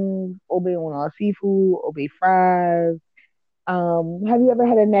wings, obey on our seafood, obey fries. Have you ever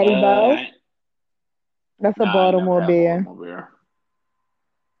had a Natty Bow? I, That's a nah, I never Baltimore had beer. Baltimore beer.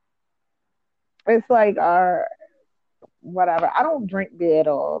 It's like our whatever. I don't drink beer at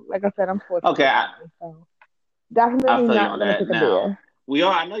all. Like I said, I'm Okay, 420 friendly, so I definitely feel you not on gonna that. pick a Now beer. we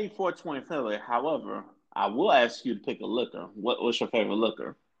are. I know you're 420 Philly. However, I will ask you to pick a liquor. What's your favorite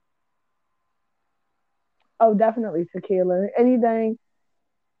liquor? Oh, definitely tequila. Anything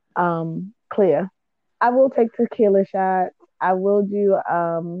clear. I will take tequila shots. I will do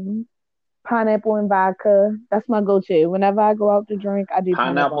pineapple and vodka. That's my go-to. Whenever I go out to drink, I do pineapple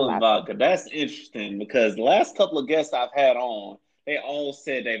and Pineapple and vodka. vodka. That's interesting because the last couple of guests I've had on, they all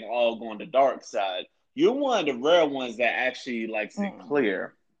said they've all gone the dark side. You're one of the rare ones that actually likes it Mm.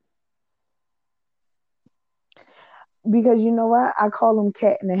 clear. Because you know what? I call them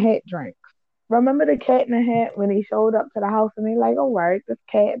cat in the hat drinks. Remember the cat in the hat when he showed up to the house and they like, all right, this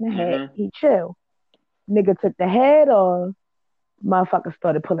cat in the hat, Hmm. he chill. Nigga took the hat off. Motherfucker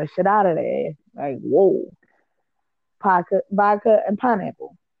started pulling shit out of there. Like, whoa, vodka and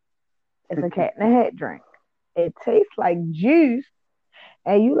pineapple. It's a cat in the hat drink. It tastes like juice,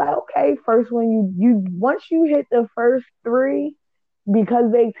 and you like okay. First when you once you hit the first three,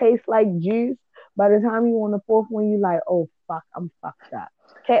 because they taste like juice. By the time you on the fourth one, you like, oh fuck, I'm fucked up.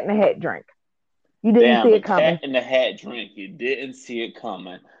 Cat in the hat drink. You didn't Damn, see the it cat coming. in the hat drink. You didn't see it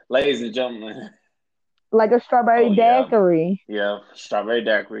coming. Ladies and gentlemen, Like a strawberry oh yeah. daiquiri. Yeah, strawberry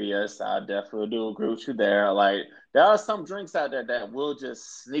daiquiri. Yes, I definitely do agree with you there. Like there are some drinks out there that will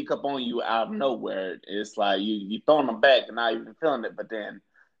just sneak up on you out of nowhere. It's like you throwing them back and not even feeling it, but then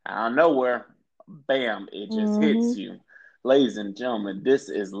out of nowhere, bam, it just hits Hmm. you. Ladies and gentlemen, this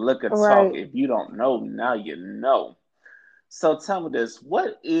is Liquor Talk. Right. If you don't know, now you know. So tell me this: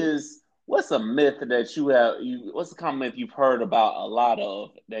 what's a myth that you have? What's a common myth you've heard about a lot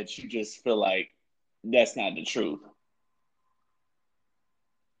of that you just feel like that's not the truth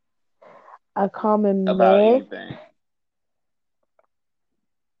A common about myth. anything?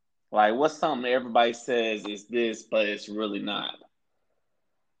 Like, what's something everybody says is this, but it's really not?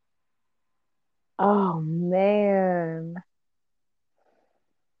 Oh man.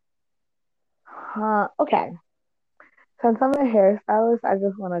 Huh. Okay. Since I'm a hairstylist, I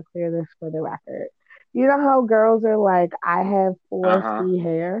just want to clear this for the record. You know how girls are like, I have Uh huh. 4C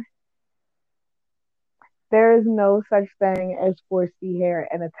hair? There is no such thing as 4C hair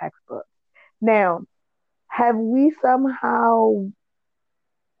in a textbook. Now, have we somehow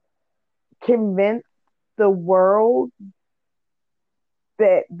convinced the world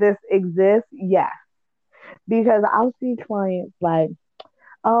that this exists? Yes. Because I'll see clients like,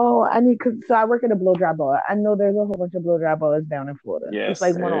 oh, I need, cause, so I work at a blow dry bar. I know there's a whole bunch of blow dry bars down in Florida. It's Yes,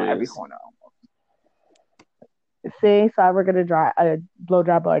 like one on there every is. corner. See, so I work at a blow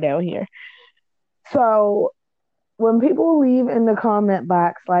dry bar down here. So when people leave in the comment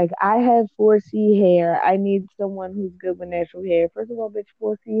box, like, I have 4C hair, I need someone who's good with natural hair. First of all, bitch,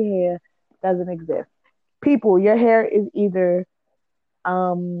 4C hair doesn't exist. People, your hair is either,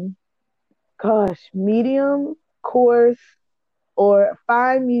 um, medium, coarse, or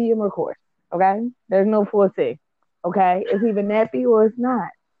fine, medium, or coarse. Okay? There's no 4C. Okay? It's either nappy or it's not.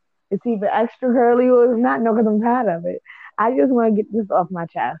 It's either extra curly or it's not. No, because I'm tired of it. I just want to get this off my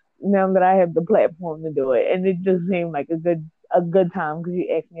chest now that I have the platform to do it, and it just seemed like a good time because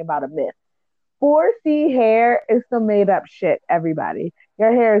you asked me about a myth. 4C hair is some made up shit. Everybody,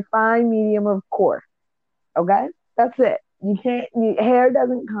 your hair is fine, medium, or coarse. Okay, that's it. You can't. Hair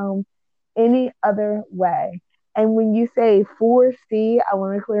doesn't come any other way. And when you say 4C, I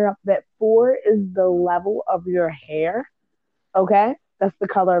want to clear up that 4 is the level of your hair. Okay? That's the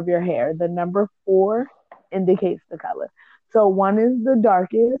color of your hair. The number 4 indicates the color. So 1 is the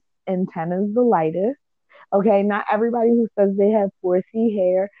darkest and 10 is the lightest. Okay? Not everybody who says they have 4C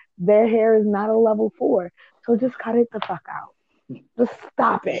hair, their hair is not a level 4. So just cut it the fuck out. Just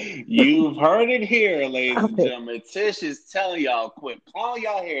stop it. You've heard it here, ladies Stop and it. gentlemen. Tish is telling y'all quit calling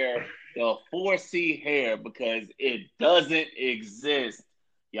y'all hair the 4C hair because it doesn't exist.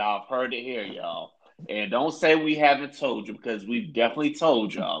 Y'all have heard it here, y'all. And don't say we haven't told you because we've definitely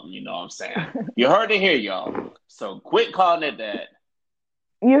told y'all. You know what I'm saying? You heard it here, y'all. So quit calling it that.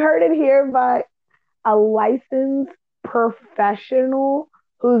 You heard it here by a licensed professional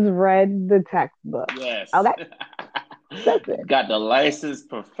who's read the textbook. Yes. Okay? That's it. Got the licensed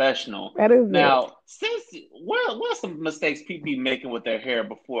professional. That is it. Now, since what are some mistakes people be making with their hair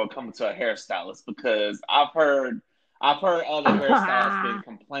before coming to a hairstylist? Because I've heard other hairstylists been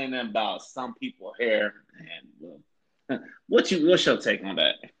complaining about some people's hair, and what's your take on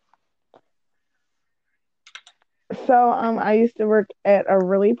that? So I used to work at a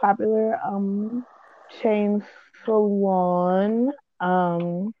really popular chain salon.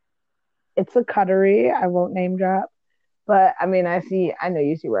 Um it's a cuttery. I won't name drop. But I mean I know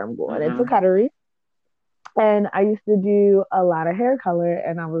you see where I'm going. It's a Mm-hmm. cuttery. And I used to do a lot of hair color,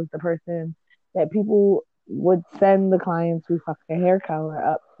 and I was the person that people would send the clients who fuck their hair color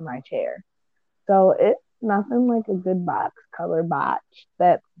up to my chair. So it's nothing like a good box color botch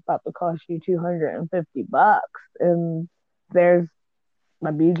that's about to cost you $250, and there's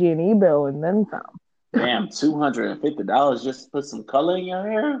my BG&E bill and then some. Damn, $250 just to put some color in your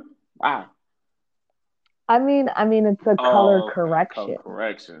hair? Wow. I mean, it's a color Oh, okay. Color correction.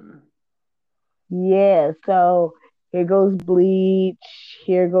 correction. Yeah, so here goes bleach.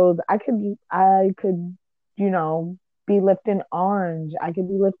 Here goes I could, you know, be lifting orange. I could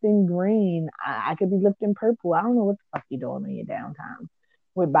be lifting green. I could be lifting purple. I don't know what the fuck you doing in your downtime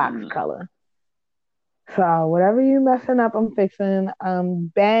with box Mm. color. So whatever you messing up, I'm fixing.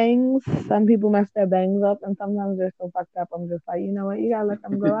 Bangs. Some people mess their bangs up, and sometimes they're so fucked up. I'm just like, you know what? You gotta let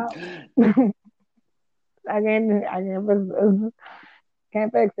them grow out. I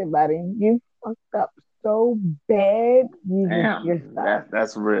can't fix it, buddy. You fucked up so bad. You're Damn, stuck.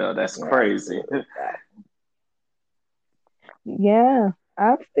 that's real. That's You're crazy. absolutely stuck. Yeah,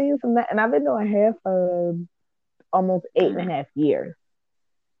 I've seen some that, and I've been doing hair for almost eight and Mm. a half years.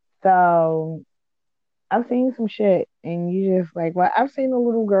 So I've seen some shit, and you just like, well, I've seen a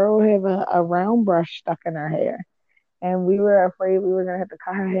little girl have a round brush stuck in her hair, and we were afraid we were gonna have to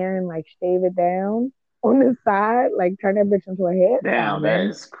cut her hair and like shave it down on the side, like turn that bitch into a Damn, that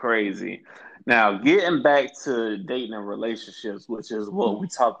headband. is crazy. Now, getting back to dating and relationships, which is what we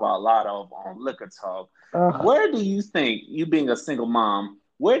talk about a lot of on Liquor Talk, Ugh. where do you think, you being a single mom,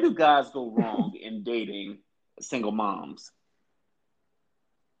 where do guys go wrong in dating single moms?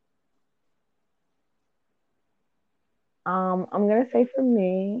 I'm gonna say for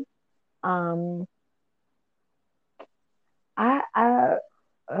me, um, I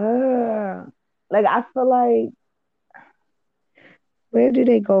like I feel like where do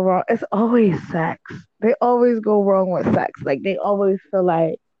they go wrong? It's always sex. They always go wrong with sex. Like they always feel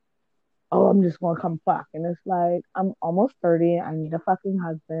like, oh, I'm just gonna come fuck, and it's like I'm almost 30. I need a fucking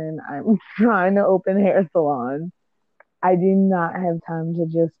husband. I'm trying to open hair salon. I do not have time to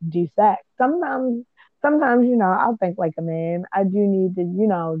just do sex. Sometimes I'll think like a man. I do need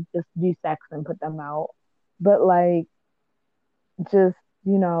to just do sex and put them out, but like just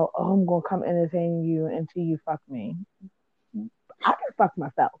oh, I'm gonna come entertain you until you fuck me. I can fuck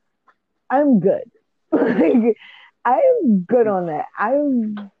myself. I'm good. Like I'm good on that. I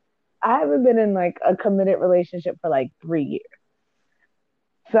haven't been in like a committed relationship for like 3 years.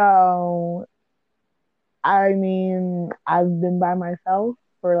 So I mean, I've been by myself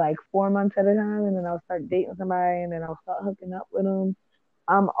for like 4 months at a time, and then I'll start dating somebody, and then I'll start hooking up with them.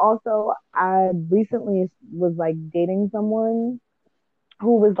 Also, I recently was like dating someone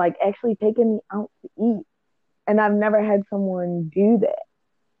who was like actually taking me out to eat, and I've never had someone do that.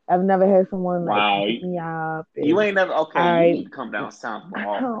 I've never had someone like come Wow, pick me up, you and ain't never, okay, you I need to come down south more I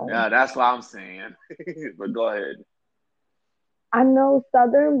often. know Yeah, that's what I'm saying. But go ahead. I know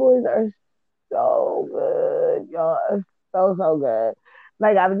Southern boys are so good, y'all. It's so good.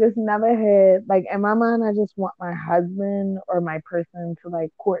 Like I've just never had like in my mind I just want my husband or my person to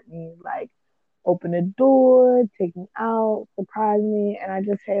like court me, like open the door, take me out, surprise me, and I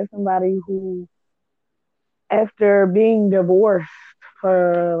just had somebody who after being divorced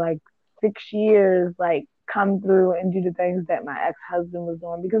for like 6 years, like come through and do the things that my ex husband was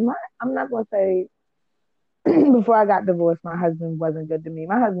doing because my I'm not gonna say before I got divorced, my husband wasn't good to me.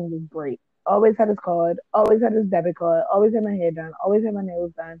 My husband was great. Always had his card, always had his debit card, always had my hair done, always had my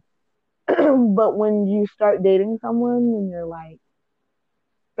nails done. But when you start dating someone when you're like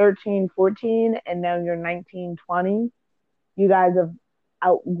 13, 14, and now you're 19, 20, you guys have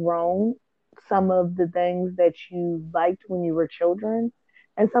outgrown. some of the things that you liked when you were children.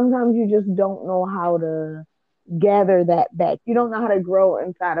 And sometimes you just don't know how to gather that back. You don't know how to grow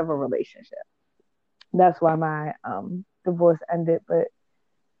inside of a relationship. That's why my divorce ended. But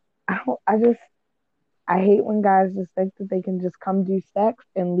I just I hate when guys just think that they can just come do sex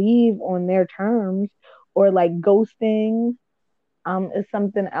and leave on their terms, or like ghosting. Is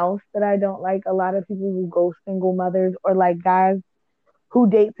something else that I don't like. A lot of people who ghost single mothers, or like guys who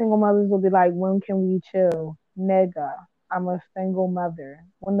date single mothers will be like, when can we chill? Nigga, I'm a single mother.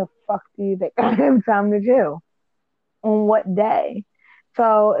 When the fuck do you think I have time to chill? On what day?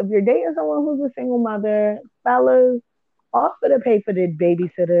 So if you're dating someone who's a single mother, fellas, offer to pay for the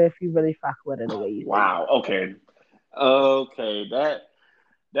babysitter if you really fuck with her the way you say you Wow. fuck with Okay. Okay.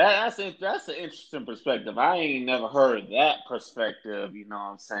 That's an interesting perspective. I ain't never heard that perspective. You know what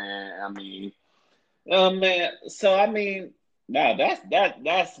I'm saying? I mean, man. So I mean, nah,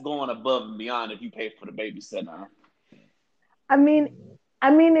 that's going above and beyond if you pay for the babysitter. her. I mean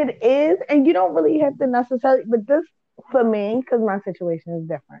it is, and you don't really have to necessarily, but this for me, because my situation is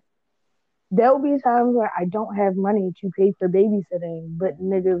different. There'll be times where I don't have money to pay for babysitting, but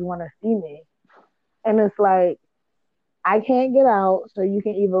niggas want to see me. And it's like, I can't get out, so you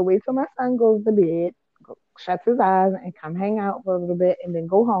can either wait till my son goes to bed, shuts his eyes, and come hang out for a little bit, and then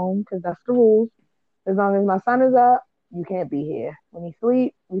go home, because that's the rules. As long as my son is up, you can't be here. When he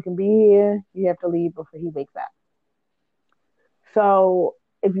sleeps, you can be here. You have to leave before he wakes up. So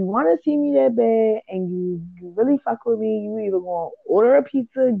if you want to see me that bad and you really fuck with me, you either gonna order a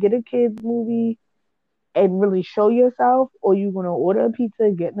pizza, get a kids movie, and really show yourself, or you gonna order a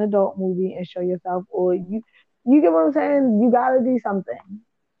pizza, get an adult movie, and show yourself, or you get what I'm saying? You gotta do something.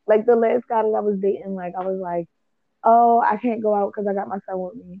 Like the last guy that I was dating, like I was like, oh, I can't go out because I got my son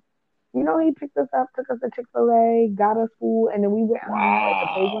with me. You know, he picked us up, took us to Chick-fil-A, got us food, and then we went and hung out at the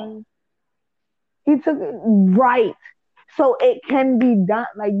Wow. playground. He took it right. So it can be done.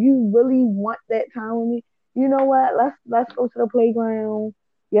 Like you really want that time with me. You know what? Let's go to the playground.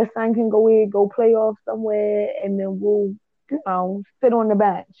 Your son can go in, go play off somewhere, and then we'll, sit on the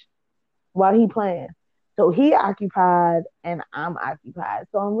bench while he playing. So he occupied and I'm occupied.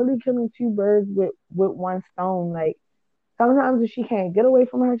 So I'm really killing two birds with one stone. Like sometimes if she can't get away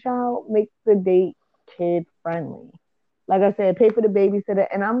from her child, make the date kid friendly. Like I said, pay for the babysitter,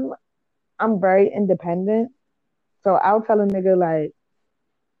 and I'm very independent. So I'll tell a nigga like,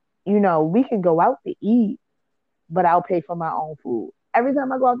 we can go out to eat, but I'll pay for my own food. Every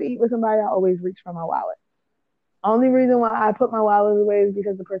time I go out to eat with somebody, I always reach for my wallet. Only reason why I put my wallet away is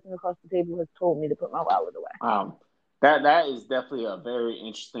because the person across the table has told me to put my wallet away. Um, that is definitely a very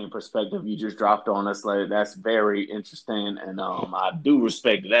interesting perspective you just dropped on us. Like that's very interesting, and I do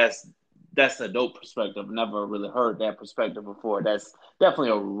respect it. That's a dope perspective. Never really heard that perspective before. That's definitely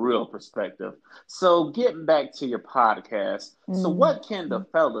a real perspective. So getting back to your podcast, so Mm. what can the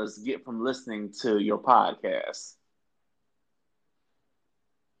fellas get from listening to your podcast?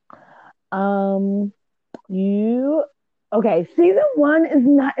 Um, you okay? Season one is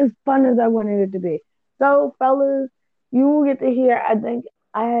not as fun as I wanted it to be. So, fellas, you will get to hear. I think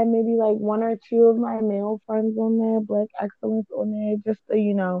I had maybe like one or two of my male friends on there, Black Excellence on there, just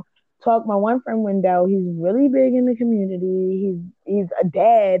to talk. My one friend Wendell, he's really big in the community. He's a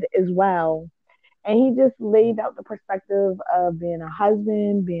dad as well, and he just laid out the perspective of being a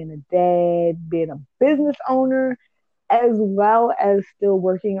husband, being a dad, being a business owner, as well as still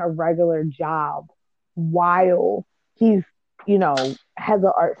working a regular job while he's, has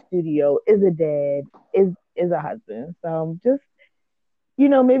an art studio, is a dad, is a husband. So just,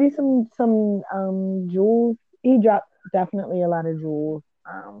 maybe some jewels. He dropped definitely a lot of jewels.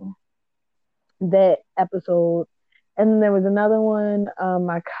 That episode. And then there was another one.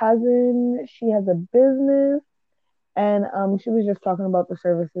 My cousin, she has a business, and she was just talking about the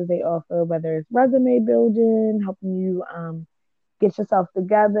services they offer, whether it's resume building, helping you get yourself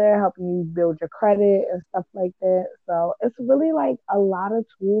together, helping you build your credit and stuff like that. So it's really like a lot of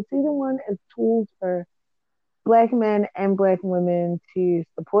tools. Season one is tools for Black men and Black women to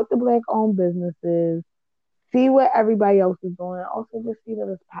support the Black owned businesses, see what everybody else is doing, also just see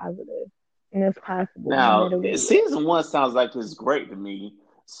that it's positive and it's possible no Now, matter where you at. season one sounds like it's great to me.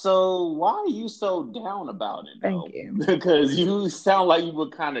 So why are you so down about it Thank though? you. Because you sound like you were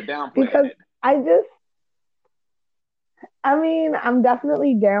kind of downplaying Because it. I just, I'm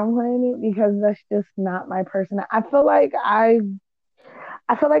definitely downplaying it because that's just not my person. I feel like I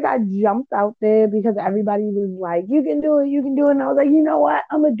jumped out there because everybody was like, "You can do it, you can do it," and I was like, "You know what?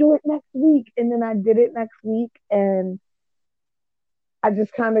 I'm gonna do it next week." And then I did it next week, and I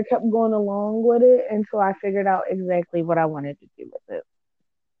just kind of kept going along with it until I figured out exactly what I wanted to do with it.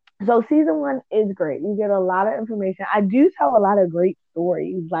 So season one is great. You get a lot of information. I do tell a lot of great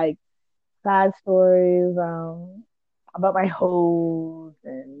stories, like side stories, about my hoes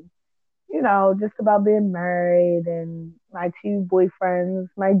and just about being married and my two boyfriends,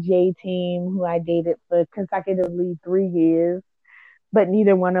 my J team, who I dated for consecutively 3 years, but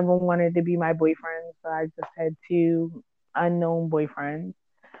neither one of them wanted to be my boyfriend. So I just had two unknown boyfriends.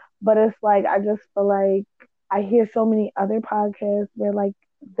 But it's like, I just feel like I hear so many other podcasts where like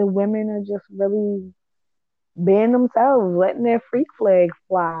the women are just really being themselves, letting their freak flag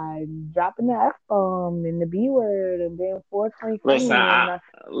fly, dropping the F bomb and the B word and being 420 Listen, funny. And I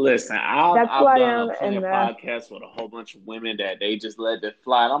listen. I've that's who I've I done am. plenty And of podcasts with a whole bunch of women that they just let it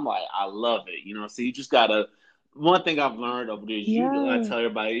fly. And I'm like, I love it. So you just gotta. One thing I've learned over this, I yeah, tell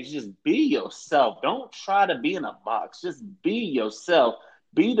everybody, is just be yourself. Don't try to be in a box. Just be yourself.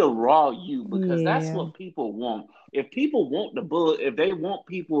 Be the raw you, because that's yeah, what people want. If people want the bullet, if they want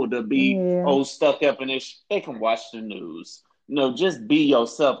people to be yeah, stuck up in this, they can watch the news. No, just be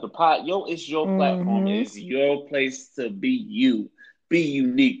yourself. It's your platform. mm-hmm, It's your place to be you. Be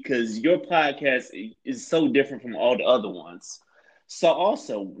unique, because your podcast is so different from all the other ones. So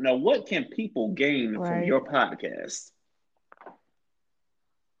also, now what can people gain from right. your podcast?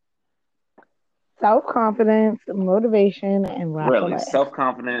 Self confidence, motivation, and lots of Really, laughs.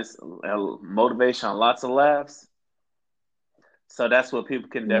 self-confidence, motivation, lots of laughs. So that's what people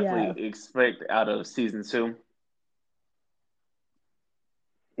can Yes. definitely expect out of season two.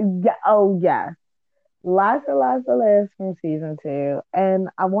 Yeah. Oh, yes. Lots of laughs from season two. And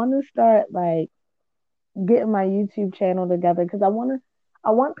I want to start like getting my YouTube channel together because I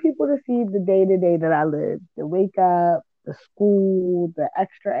want people to see the day to day that I live, the wake up, the school, the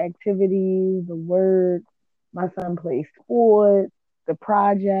extra activities, the work. My son plays sports, the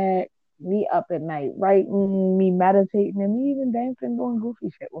project, me up at night writing, me meditating, and me even dancing, doing goofy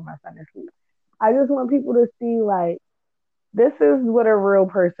shit with my son asleep. I just want people to see like this is what a real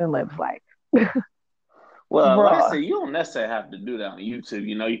person lives like, Well, like I raw. said, you don't necessarily have to do that on YouTube.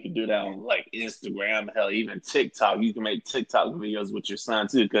 You can do that on like Instagram, hell, even TikTok. You can make TikTok videos with your son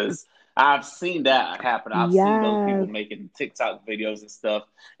too, because I've seen that happen. I've seen those people Yes, making TikTok videos and stuff.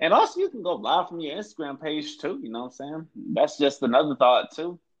 And also, you can go live from your Instagram page too. You know what I'm saying? That's just another thought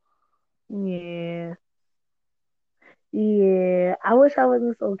too. yeah. Yeah, I wish I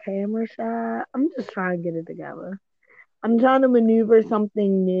wasn't so camera shy. I'm just trying to get it together. I'm trying to maneuver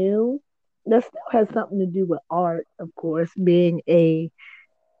something new that still has something to do with art, of course, being a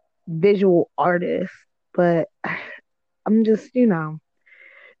visual artist. But I'm just,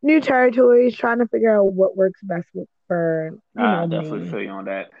 new territories, trying to figure out what works best for, I definitely me. feel you on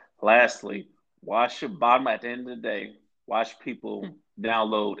that. Lastly, watch your bottom at the end of the day. Watch people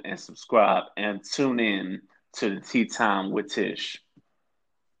download and subscribe and tune in to the Tea Time with Tish.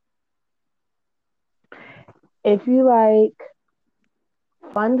 If you like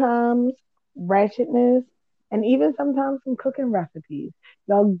fun times, ratchetness, and even sometimes some cooking recipes.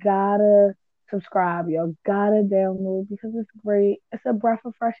 Y'all gotta subscribe. Y'all gotta download because it's great. It's a breath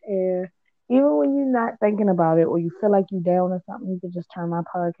of fresh air. Even when you're not thinking about it or you feel like you're down or something, you can just turn my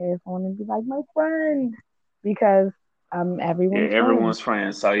podcast on and be like, my friend, because I'm Yeah, everyone's friend. everyone's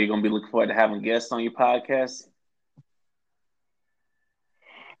friends. So you're gonna be looking forward to having guests on your podcast.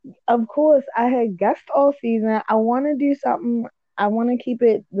 Of course, I had guests all season. I want to do something. I want to keep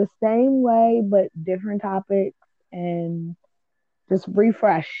it the same way, but different topics and just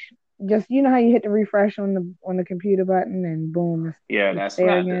refresh. Just how you hit the refresh on the computer button and boom, Yeah, it's that's what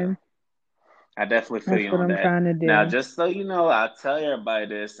there I do. again. I definitely feel That's you what on I'm that. trying to Now, do. just so you know, I tell everybody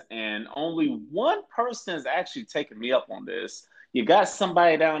this, and only one person is actually taking me up on this. You got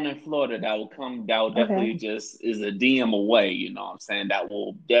somebody down in Florida that will Okay. definitely just is a DM away, you know what I'm saying? That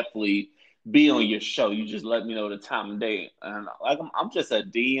will definitely be on your show. You just let me know the time and date. And like I'm just a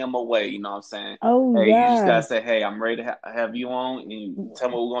DM away, you know what I'm saying? Oh Hey, you just gotta yes. say, hey, I'm ready to have you on, and you tell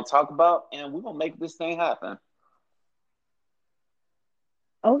me what we're gonna talk about, and we're gonna make this thing happen.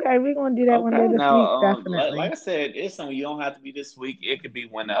 Okay, we're gonna do that one Okay, day this now, week, like definitely. I said, it's something you don't have to be this week. It could be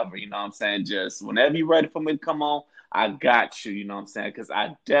whenever, you know what I'm saying? Just whenever you're ready for me to come on, I got you, you know what I'm saying? Because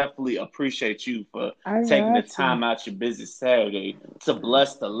I definitely appreciate you for I taking the got you. time out your busy Saturday to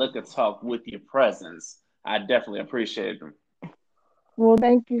bless the liquor talk with your presence. I definitely appreciate it. Well,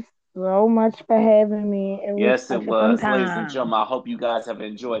 thank you so much for having me. It was Yes, it such a fun was. Ladies and time. gentlemen, I hope you guys have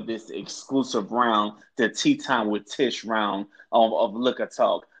enjoyed this exclusive round, the Tea Time with Tish round of Liquor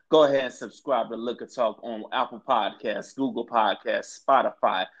Talk. Go ahead and subscribe to Liquor Talk on Apple Podcasts, Google Podcasts,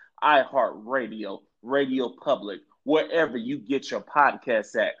 Spotify, iHeartRadio, Radio Public, wherever you get your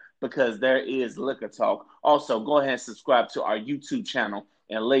podcasts at, because there is Liquor Talk. Also, go ahead and subscribe to our YouTube channel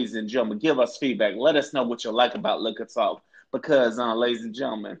And ladies and gentlemen, give us feedback. Let us know what you like about Liquor Talk. Because, ladies and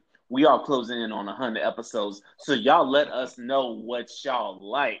gentlemen, we are closing in on 100 episodes. So y'all let us know what y'all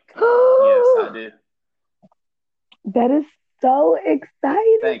like. Yes, I did. That is so Thank you, thank exciting.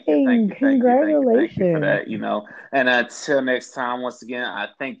 you, thank you, thank you, thank you for Congratulations. that. And until next time, once again, I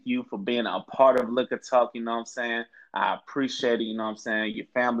thank you for being a part of Liquor Talk. You know what I'm saying? I appreciate it. You know what I'm saying? Your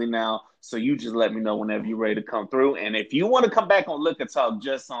family now. So you just let me know whenever you're ready to come through. And if you want to come back on Liquor Talk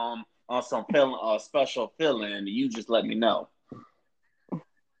just on some feeling, special feeling, you just let me know.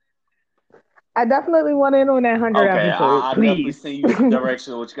 I definitely want in on that 100 Okay, episode, I'll definitely please. send you some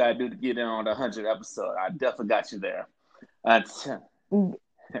direction of what you gotta do to get in on the 100 episode. I definitely got you there.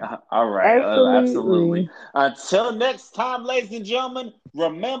 All right, absolutely. Absolutely. Until next time, ladies and gentlemen,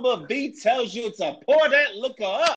 remember V tells you to pour that liquor up.